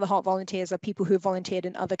the HART volunteers are people who have volunteered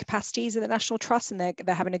in other capacities in the National Trust, and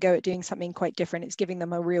they're having a go at doing something quite different. It's giving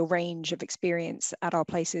them a real range of experience at our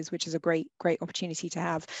places, which is a great opportunity to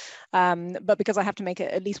have. But because I have to make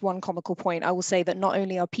at least one comical point, I will say that not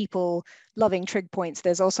only are people loving trig points,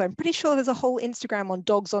 there's also, I'm pretty sure there's a whole Instagram on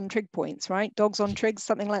dogs on trig points, right? Dogs on trigs,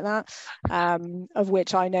 something like that. Of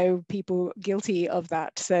which I know people guilty of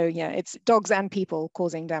that. So yeah, it's dogs and people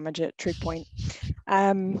causing damage at trig point.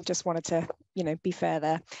 Just wanted to you know, be fair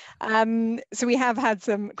there. So we have had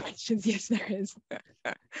some questions. Yes, there is.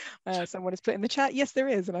 Someone has put in the chat, yes, there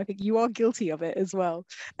is. And I think you are guilty of it as well.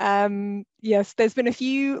 Yes, there's been a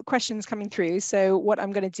few questions coming through. So what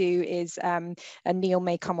I'm going to do is, and Neil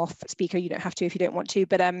may come off speaker, you don't have to if you don't want to,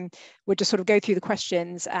 but we'll just sort of go through the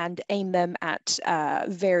questions and aim them at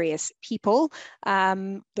various people.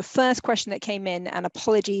 The first question that came in, and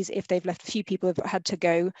apologies if they've left, a few people have had to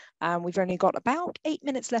go. We've only got about 8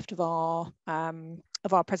 minutes left of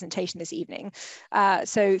our presentation this evening.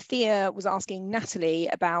 So Thea was asking Natalie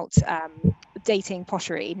about dating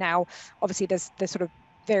pottery. Now, obviously there's sort of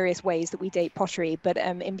various ways that we date pottery, but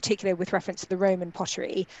in particular with reference to the Roman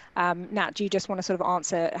pottery, Nat, do you just want to sort of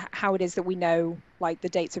answer how it is that we know like the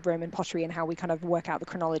dates of Roman pottery and how we kind of work out the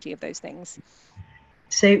chronology of those things?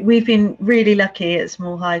 So we've been really lucky at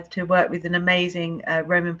Small Hythe to work with an amazing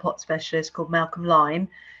Roman pot specialist called Malcolm Lyne.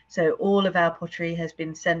 So all of our pottery has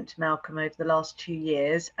been sent to Malcolm over the last 2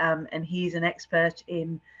 years, and he's an expert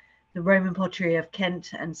in the Roman pottery of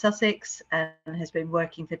Kent and Sussex and has been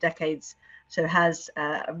working for decades. So has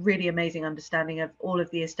a really amazing understanding of all of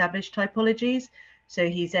the established typologies. So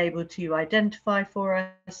he's able to identify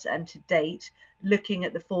for us and to date, looking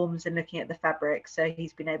at the forms and looking at the fabric. So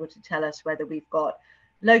he's been able to tell us whether we've got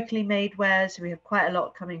locally made wares. So we have quite a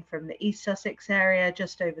lot coming from the East Sussex area,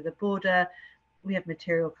 just over the border. We have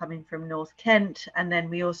material coming from North Kent, and then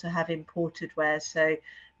we also have imported wares, so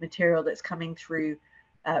material that's coming through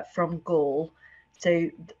from Gaul. So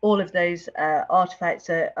all of those artifacts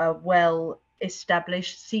are well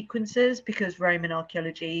established sequences because Roman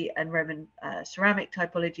archaeology and Roman ceramic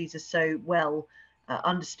typologies are so well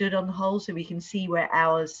understood on the whole, so we can see where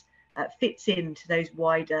ours fits into those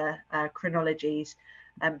wider chronologies.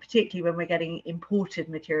 Particularly when we're getting imported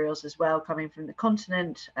materials as well coming from the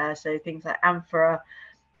continent, so things like amphora,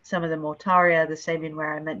 some of the mortaria, the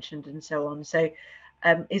samianware I mentioned, and so on. So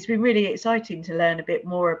it's been really exciting to learn a bit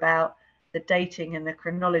more about the dating and the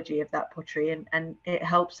chronology of that pottery, and it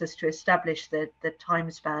helps us to establish the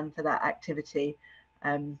time span for that activity,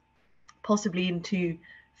 possibly in 2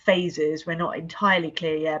 phases. We're not entirely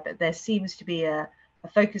clear yet, but there seems to be a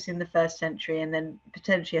focus in the 1st century and then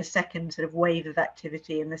potentially a second sort of wave of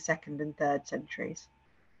activity in the 2nd and 3rd centuries.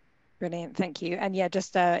 Brilliant, thank you. And yeah,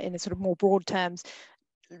 just in a sort of more broad terms,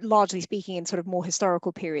 largely speaking, in sort of more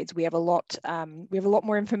historical periods, we have a lot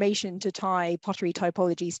more information to tie pottery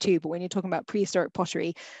typologies to. But when you're talking about prehistoric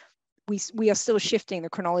pottery, we are still shifting the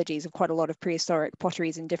chronologies of quite a lot of prehistoric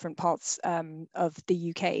potteries in different parts of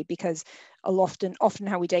the UK, because often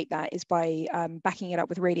how we date that is by backing it up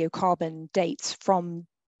with radiocarbon dates from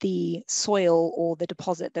the soil or the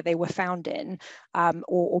deposit that they were found in,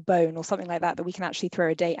 or bone or something like that we can actually throw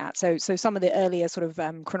a date at. So some of the earlier sort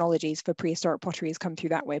of chronologies for prehistoric pottery has come through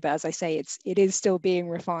that way, but as I say, it is still being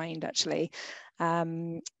refined actually.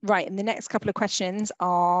 Right, and the next couple of questions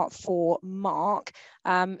are for Mark.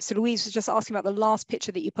 So Louise was just asking about the last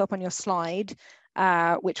picture that you put up on your slide,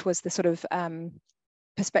 which was the sort of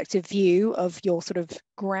perspective view of your sort of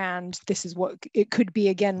grand, this is what it could be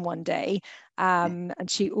again one day. And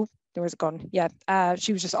she, oh, where has it gone? Yeah,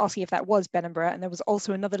 she was just asking if that was Benningborough. And there was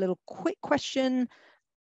also another little quick question,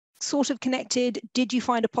 sort of connected. Did you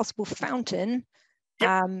find a possible fountain? Yep,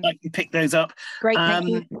 I can pick those up. Great, thank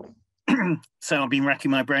you. So I've been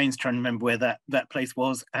racking my brains trying to remember where that place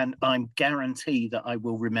was, and I'm guaranteed that I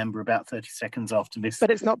will remember about 30 seconds after this.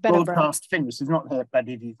 But it's not Benningborough. Broadcast finishes. It's not here, but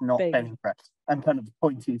it is not Benningborough. And kind of the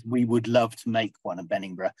point is, we would love to make one of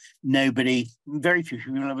Benningborough. Very few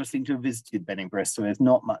people ever seem to have visited Benningborough, so there's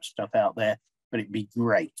not much stuff out there. But it'd be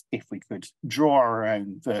great if we could draw our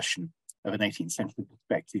own version of an 18th century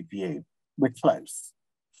perspective view. We're close.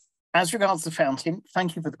 As regards the fountain,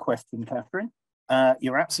 thank you for the question, Catherine.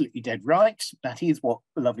 You're absolutely dead right. That is what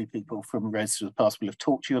the lovely people from Roads to the Past will have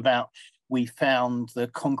talked to you about. We found the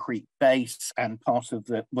concrete base and part of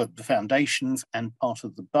the foundations and part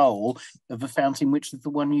of the bowl of a fountain, which is the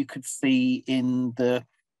one you could see in the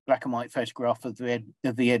black and white photograph of the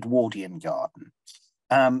Edwardian garden.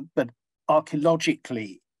 But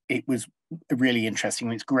archaeologically, it was really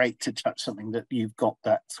interesting. It's great to touch something that you've got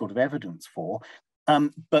that sort of evidence for.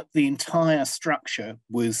 But the entire structure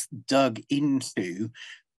was dug into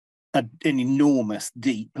an enormous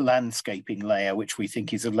deep landscaping layer, which we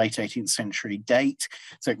think is a late 18th century date.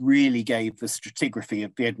 So it really gave the stratigraphy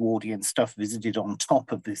of the Edwardian stuff visited on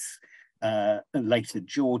top of this later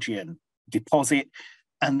Georgian deposit.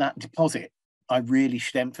 And that deposit, I really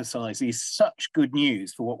should emphasize is such good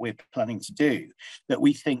news for what we're planning to do, that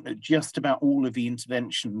we think that just about all of the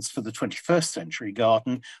interventions for the 21st century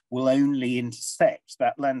garden will only intersect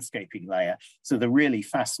that landscaping layer. So the really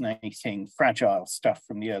fascinating, fragile stuff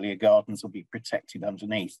from the earlier gardens will be protected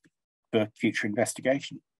underneath for future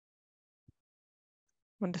investigation.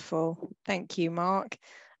 Wonderful. Thank you, Mark.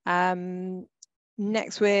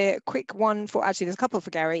 Next, we're quick one for, actually, there's a couple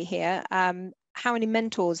for Gary here. How many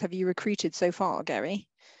mentors have you recruited so far, Gary?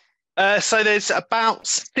 So there's about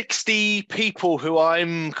 60 people who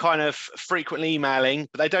I'm kind of frequently emailing,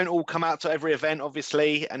 but they don't all come out to every event,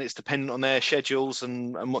 obviously, and it's dependent on their schedules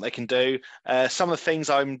and what they can do. Some of the things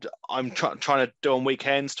I'm trying to do on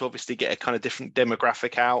weekends to obviously get a kind of different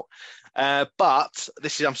demographic out. But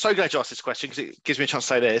I'm so glad you asked this question, because it gives me a chance to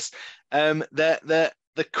say this.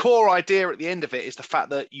 The core idea at the end of it is the fact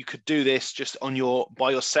that you could do this just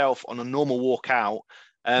by yourself on a normal walk out.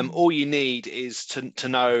 All you need is to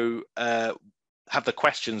know, have the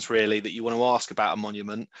questions really that you want to ask about a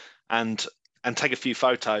monument, and take a few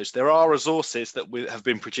photos. There are resources that have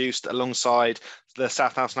been produced alongside the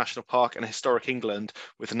South Hants National Park and Historic England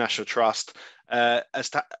with the National Trust,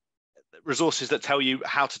 resources that tell you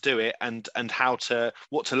how to do it and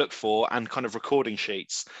what to look for, and kind of recording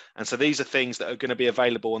sheets. And so these are things that are going to be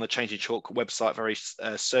available on the Changing Chalk website very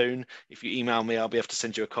soon. If you email me, I'll be able to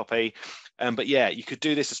send you a copy. But yeah, you could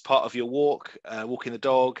do this as part of your walk, walking the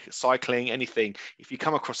dog, cycling, anything. If you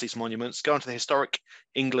come across these monuments, go onto the Historic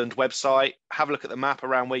England website, have a look at the map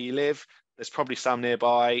around where you live. There's probably some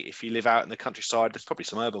nearby. If you live out in the countryside, there's probably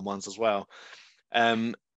some urban ones as well.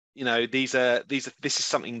 This is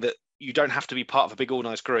something that you don't have to be part of a big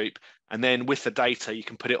organised group. And then with the data, you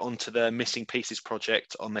can put it onto the Missing Pieces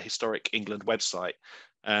project on the Historic England website.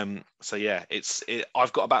 So yeah,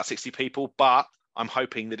 I've got about 60 people, but I'm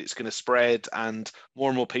hoping that it's going to spread and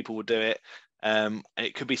more people will do it.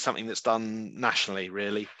 It could be something that's done nationally,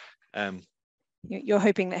 really. You're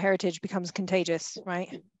hoping that heritage becomes contagious,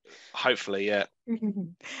 right? Hopefully, yeah.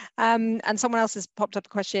 And someone else has popped up a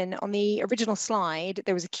question. On the original slide,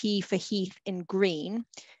 there was a key for heath in green.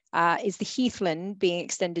 Is the heathland being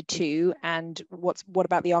extended to, and what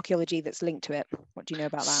about the archaeology that's linked to it? What do you know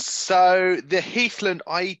about that? So the heathland,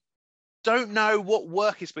 I don't know what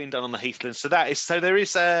work is being done on the heathland. There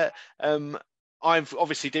is I've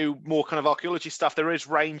obviously do more kind of archaeology stuff. There is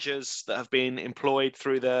rangers that have been employed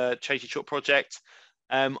through the Changing Chalk project.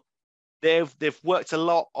 They've worked a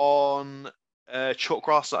lot on chalk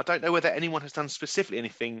grass. I don't know whether anyone has done specifically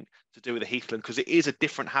anything to do with the heathland, because it is a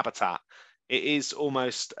different habitat. It is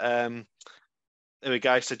almost there we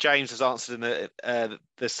go. So James has answered in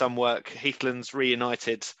there's some work. Heathlands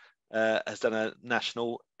Reunited has done a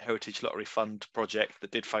National Heritage Lottery Fund project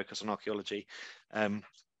that did focus on archaeology.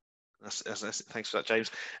 Thanks for that,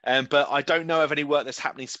 James. But I don't know of any work that's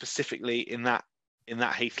happening specifically in that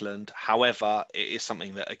heathland. However, it is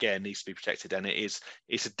something that again needs to be protected, and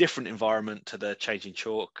it's a different environment to the Changing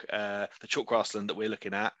Chalk, the chalk grassland that we're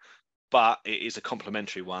looking at, but it is a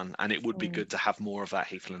complementary one, and it would be good to have more of that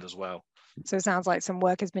heathland as well. So it sounds like some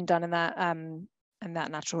work has been done in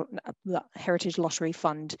that Natural Heritage Lottery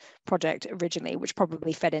Fund project originally, which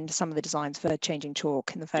probably fed into some of the designs for Changing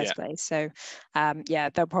Chalk in the first place. So yeah,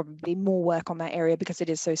 there'll probably be more work on that area because it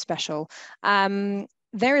is so special.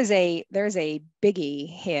 There is a biggie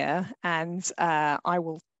here, and I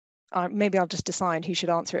will. Maybe I'll just decide who should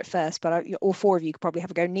answer it first, but all four of you could probably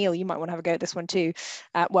have a go. Neil, you might want to have a go at this one too.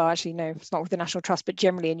 Well, actually, no, it's not with the National Trust, but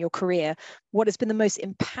generally in your career, what has been the most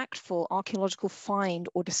impactful archaeological find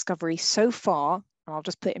or discovery so far? And I'll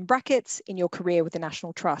just put in brackets, in your career with the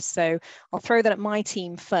National Trust. So I'll throw that at my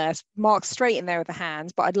team first. Mark's straight in there with the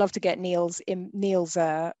hands, but I'd love to get Neil's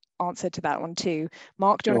answer to that one too.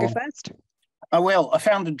 Mark, do you want to go first? I will. I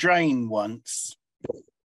found a drain once.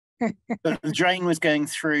 But the drain was going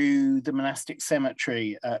through the monastic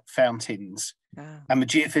cemetery at Fountains. And the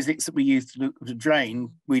geophysics that we used to look at the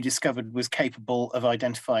drain, we discovered was capable of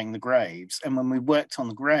identifying the graves. And when we worked on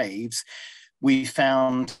the graves, we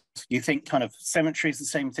found, you think kind of cemetery is the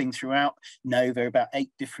same thing throughout? No, there are about 8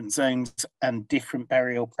 different zones and different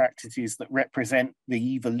burial practices that represent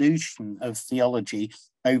the evolution of theology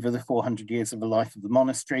over the 400 years of the life of the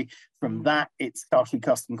monastery. From that, it started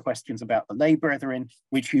casting questions about the lay brethren,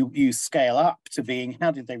 which you scale up to being,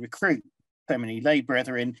 how did they recruit so many lay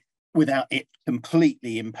brethren without it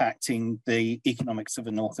completely impacting the economics of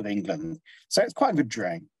the north of England? So it's quite a good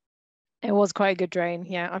drain. It was quite a good drain.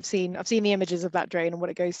 Yeah, I've seen the images of that drain, and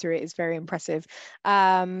what it goes through it is very impressive.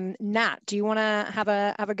 Nat, do you want to have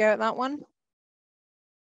a go at that one?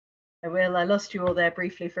 I will. I lost you all there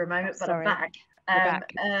briefly for a moment, but I'm back.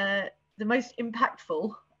 The most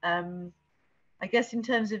impactful, I guess in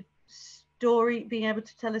terms of story, being able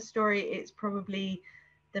to tell a story, it's probably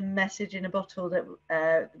the message in a bottle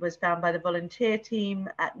that was found by the volunteer team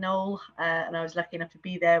at Knoll, and I was lucky enough to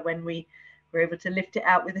be there when we were able to lift it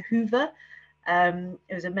out with a hoover.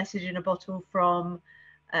 It was a message in a bottle from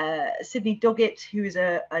Sidney Doggett, who is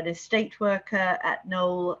an estate worker at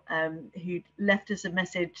Knoll, who left us a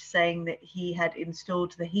message saying that he had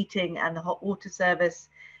installed the heating and the hot water service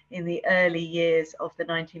in the early years of the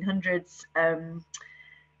 1900s.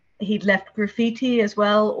 He'd left graffiti as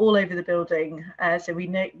well all over the building, so we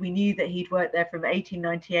knew that he'd worked there from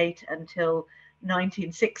 1898 until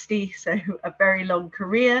 1960, so a very long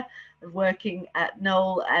career of working at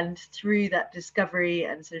Knoll. And through that discovery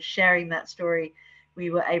and sort of sharing that story,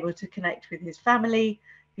 we were able to connect with his family,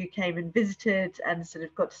 who came and visited and sort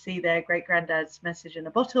of got to see their great-granddad's message in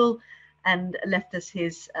a bottle, and left us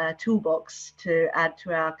his toolbox to add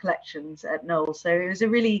to our collections at Knoll. So it was a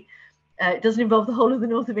really, it doesn't involve the whole of the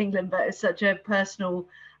north of England, but it's such a personal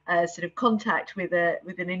sort of contact with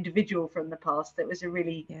an individual from the past that was a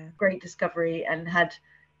really great discovery, and had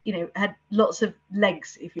lots of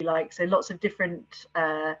legs, if you like, so lots of different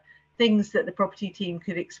things that the property team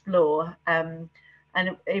could explore. And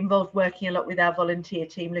it involved working a lot with our volunteer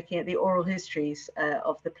team, looking at the oral histories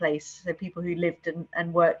of the place, so people who lived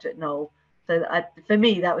and worked at Knoll. So for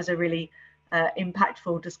me, that was a really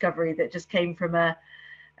impactful discovery that just came from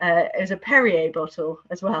it was a Perrier bottle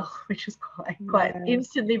as well, which was quite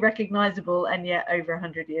instantly recognizable, and yet over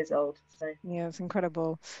 100 years old. So yeah, it's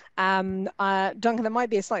incredible. Duncan, that might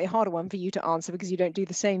be a slightly harder one for you to answer because you don't do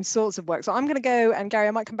the same sorts of work. So I'm going to go, and Gary,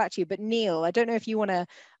 I might come back to you. But Neil, I don't know if you want to.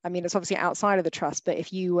 I mean, it's obviously outside of the trust, but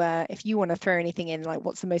if you want to throw anything in, like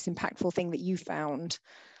what's the most impactful thing that you found?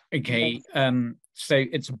 Okay, so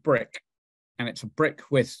it's a brick, and it's a brick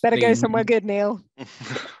with. Better go somewhere good, Neil.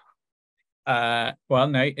 Well,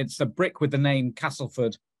 no, it's a brick with the name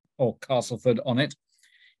Castleford or Castleford on it.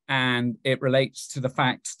 And it relates to the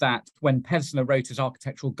fact that when Pesner wrote his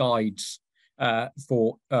architectural guides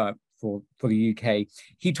for the UK,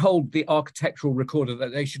 he told the architectural recorder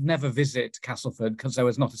that they should never visit Castleford because there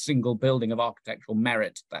was not a single building of architectural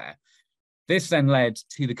merit there. This then led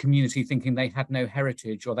to the community thinking they had no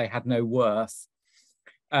heritage or they had no worth.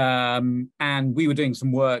 And we were doing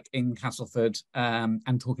some work in Castleford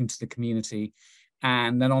and talking to the community.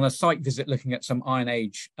 And then on a site visit looking at some Iron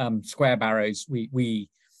Age square barrows, we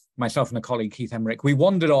myself and a colleague, Keith Emmerich, we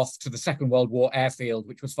wandered off to the Second World War airfield,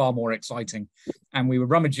 which was far more exciting. And we were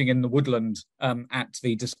rummaging in the woodland at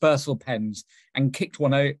the dispersal pens and kicked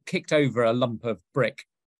over a lump of brick.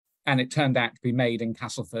 And it turned out to be made in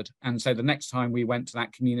Castleford. And so the next time we went to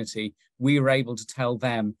that community, we were able to tell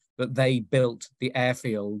them that they built the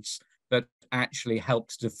airfields that actually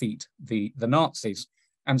helped defeat the Nazis.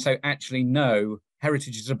 And so actually, no,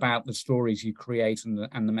 heritage is about the stories you create and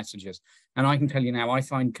the messages. And I can tell you now, I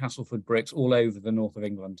find Castleford bricks all over the north of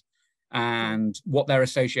England. And what they're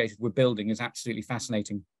associated with building is absolutely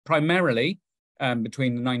fascinating. Primarily,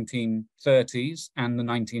 between the 1930s and the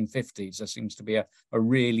 1950s, there seems to be a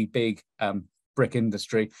really big brick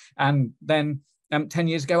industry. And then 10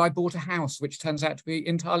 years ago, I bought a house, which turns out to be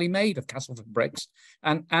entirely made of Castleford bricks.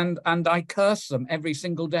 And I curse them every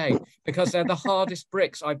single day because they're the hardest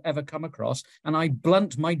bricks I've ever come across. And I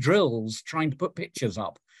blunt my drills trying to put pictures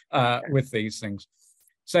up with these things.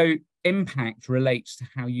 So impact relates to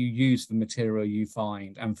how you use the material you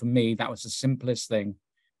find. And for me, that was the simplest thing,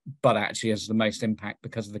 but actually has the most impact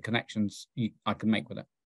because of the connections I can make with it.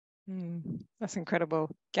 That's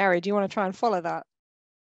incredible. Gary, do you want to try and follow that?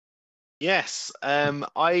 Yes,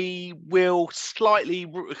 I will slightly,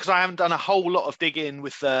 because I haven't done a whole lot of digging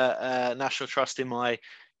with the National Trust in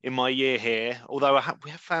my year here, although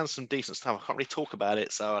we have found some decent stuff. I can't really talk about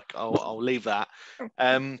it, so I'll leave that.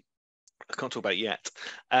 I can't talk about it yet.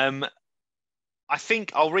 I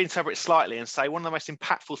think I'll reinterpret it slightly and say one of the most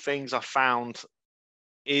impactful things I found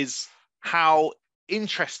is how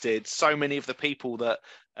interested so many of the people that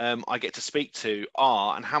I get to speak to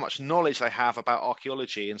are, and how much knowledge they have about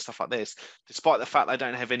archaeology and stuff like this, despite the fact they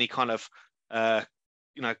don't have any kind of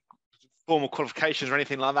formal qualifications or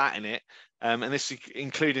anything like that in it. And this is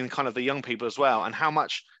including kind of the young people as well, and how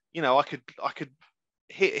much I could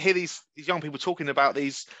hear these young people talking about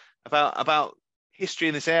about history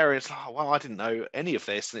in this area. It's like, oh, wow, I didn't know any of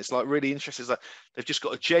this, and it's like really interesting. It's like they've just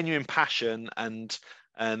got a genuine passion and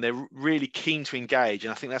they're really keen to engage.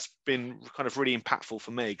 And I think that's been kind of really impactful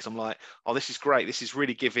for me, because I'm like, oh, this is great. This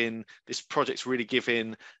project's really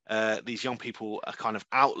giving these young people a kind of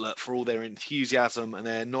outlet for all their enthusiasm and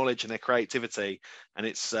their knowledge and their creativity. And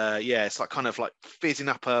it's it's like kind of like fizzing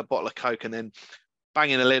up a bottle of Coke and then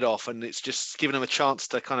banging the lid off, and it's just giving them a chance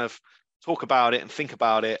to kind of talk about it and think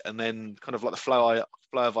about it, and then kind of like the flow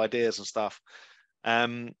of ideas and stuff.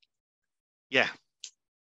 Yeah.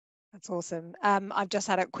 That's awesome. I've just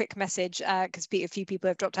had a quick message because a few people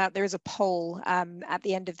have dropped out. There is a poll at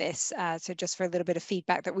the end of this. So just for a little bit of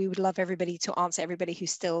feedback, that we would love everybody to answer, everybody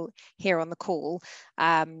who's still here on the call.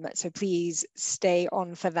 So please stay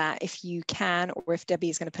on for that if you can, or if Debbie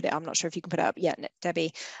is going to put it, I'm not sure if you can put it up yet,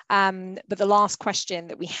 Debbie. But the last question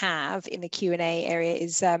that we have in the Q&A area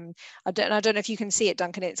is, I don't know if you can see it,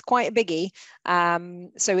 Duncan, it's quite a biggie.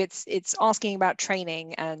 So it's asking about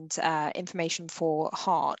training and information for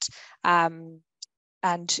HEART.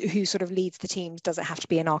 And who sort of leads the teams. Does it have to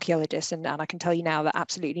be an archaeologist? And I can tell you now that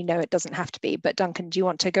absolutely no, it doesn't have to be. But Duncan, do you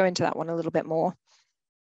want to go into that one a little bit more?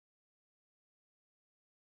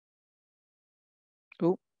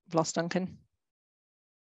 Oh, I've lost Duncan.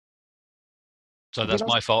 So that's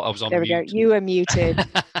my fault. I was on there mute. There we go. You were muted.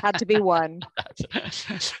 Had to be one.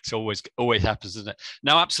 It's always happens, isn't it?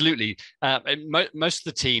 No, absolutely. Most of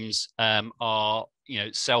the teams are,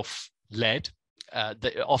 self-led.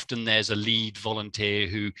 Often there's a lead volunteer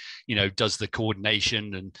who, does the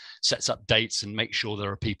coordination and sets up dates and makes sure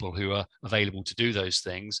there are people who are available to do those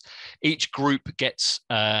things. Each group gets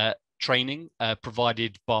training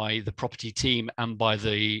provided by the property team and by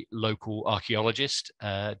the local archaeologist,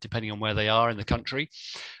 depending on where they are in the country.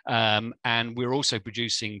 And we're also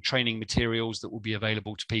producing training materials that will be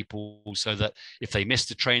available to people, so that if they missed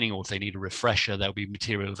the training or if they need a refresher, there'll be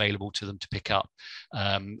material available to them to pick up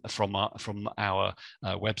from our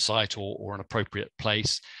website or an appropriate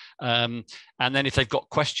place. And then if they've got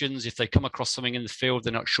questions, if they come across something in the field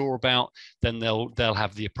they're not sure about, then they'll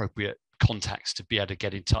have the appropriate contacts to be able to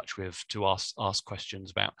get in touch with, to ask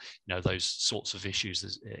questions about those sorts of issues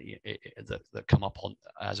that come up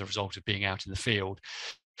as a result of being out in the field.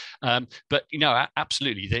 But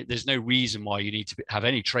absolutely, there's no reason why you need to have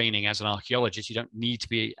any training as an archaeologist. You don't need to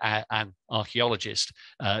be an archaeologist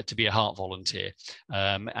to be a HEART volunteer.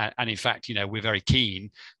 And in fact, we're very keen,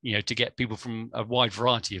 to get people from a wide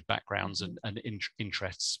variety of backgrounds and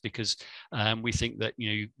interests, because we think that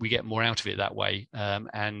we get more out of it that way,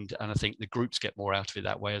 and I think the groups get more out of it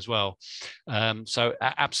that way as well. So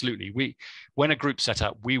absolutely, when a group set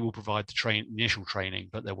up, we will provide the initial training,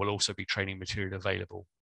 but there will also be training material available.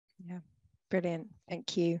 Yeah, brilliant.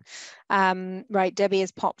 Thank you. Right, Debbie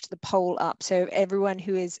has popped the poll up. So everyone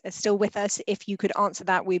who is still with us, if you could answer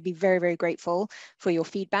that, we'd be very, very grateful for your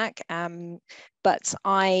feedback. But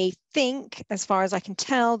I think, as far as I can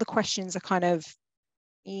tell, the questions are kind of,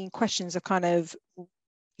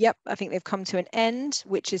 yep, I think they've come to an end,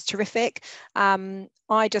 which is terrific.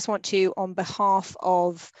 I just want to, on behalf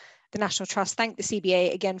of the National Trust, thank the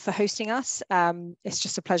CBA again for hosting us. It's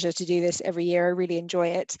just a pleasure to do this every year. I really enjoy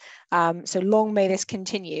it. So long may this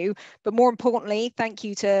continue. But more importantly, thank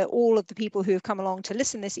you to all of the people who have come along to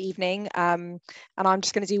listen this evening. And I'm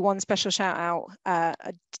just going to do one special shout out.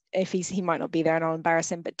 If he might not be there and I'll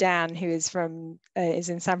embarrass him, but Dan, who is is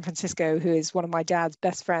in San Francisco, who is one of my dad's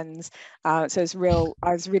best friends. So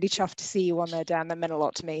I was really chuffed to see you on there, Dan. That meant a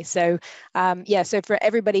lot to me. So yeah, so for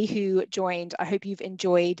everybody who joined, I hope you've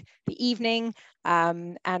enjoyed the evening,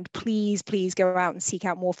 and please go out and seek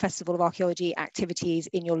out more Festival of Archaeology activities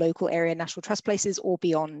in your local area National Trust places or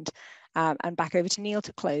beyond. And back over to Neil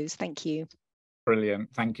to close. Thank you. Brilliant,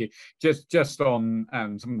 thank you. Just on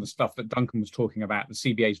some of the stuff that Duncan was talking about, the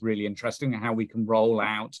CBA is really interesting, how we can roll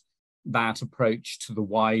out that approach to the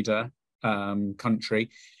wider country.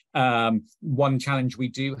 One challenge we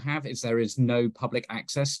do have is there is no public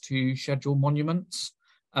access to scheduled monuments.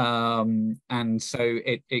 And so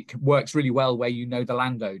it works really well where the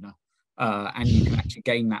landowner, and you can actually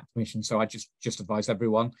gain that permission. So I just advise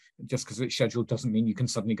everyone, just because it's scheduled doesn't mean you can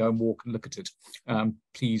suddenly go and walk and look at it.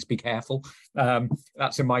 Please be careful.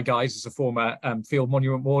 That's in my guise as a former field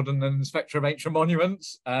monument warden and inspector of ancient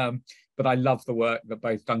monuments. But I love the work that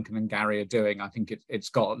both Duncan and Gary are doing. I think it's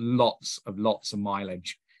got lots of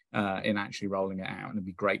mileage in actually rolling it out, and it'd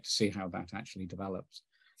be great to see how that actually develops.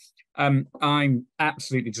 I'm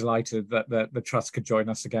absolutely delighted that the Trust could join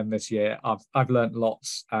us again this year. I've learned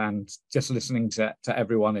lots, and just listening to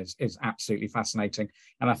everyone is absolutely fascinating.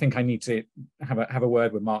 And I think I need to have a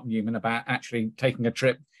word with Mark Newman about actually taking a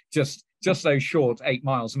trip just those short 8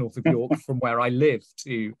 miles north of York from where I live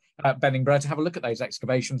to Benningborough to have a look at those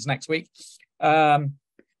excavations next week. But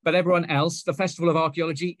everyone else, the Festival of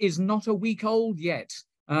Archaeology is not a week old yet.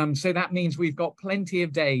 So that means we've got plenty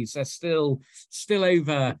of days. There's still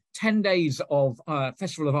over 10 days of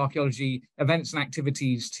Festival of Archaeology events and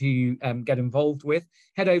activities to get involved with.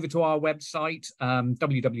 Head over to our website,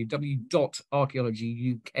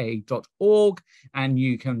 www.archaeologyuk.org, and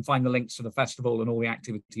you can find the links to the festival and all the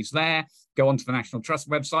activities there. Go onto the National Trust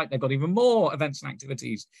website. They've got even more events and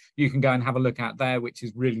activities you can go and have a look at there, which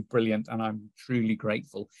is really brilliant, and I'm truly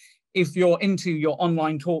grateful. If you're into your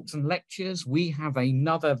online talks and lectures, we have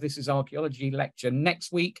another This is Archaeology lecture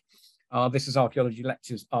next week. This is Archaeology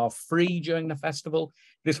lectures are free during the festival.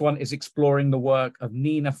 This one is exploring the work of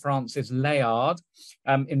Nina Frances Layard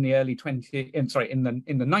in the early in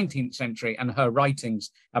the 19th century, and her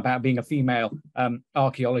writings about being a female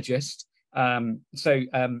archaeologist.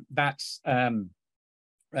 That's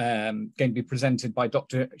going to be presented by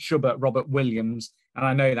Dr. Schubert Robert Williams. And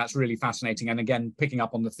I know that's really fascinating. And again, picking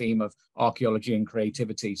up on the theme of archaeology and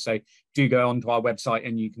creativity. So do go onto our website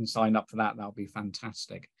and you can sign up for that. That'll be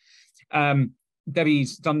fantastic.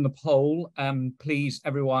 Debbie's done the poll. Please,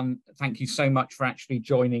 everyone, thank you so much for actually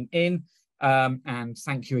joining in. And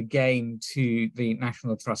thank you again to the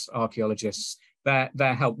National Trust Archaeologists.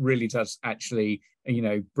 Their help really does actually,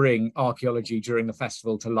 bring archaeology during the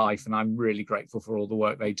festival to life. And I'm really grateful for all the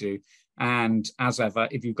work they do. And as ever,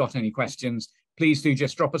 if you've got any questions, please do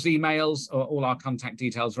just drop us emails. All our contact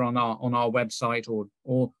details are on our website or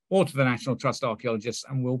to the National Trust Archaeologists,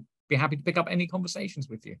 and we'll be happy to pick up any conversations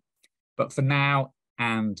with you. But for now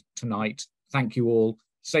and tonight, thank you all.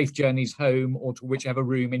 Safe journeys home or to whichever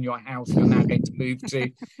room in your house you're now going to move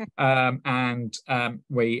to.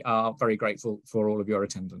 We are very grateful for all of your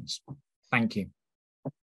attendance. Thank you.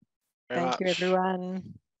 Thank you,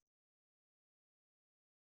 everyone.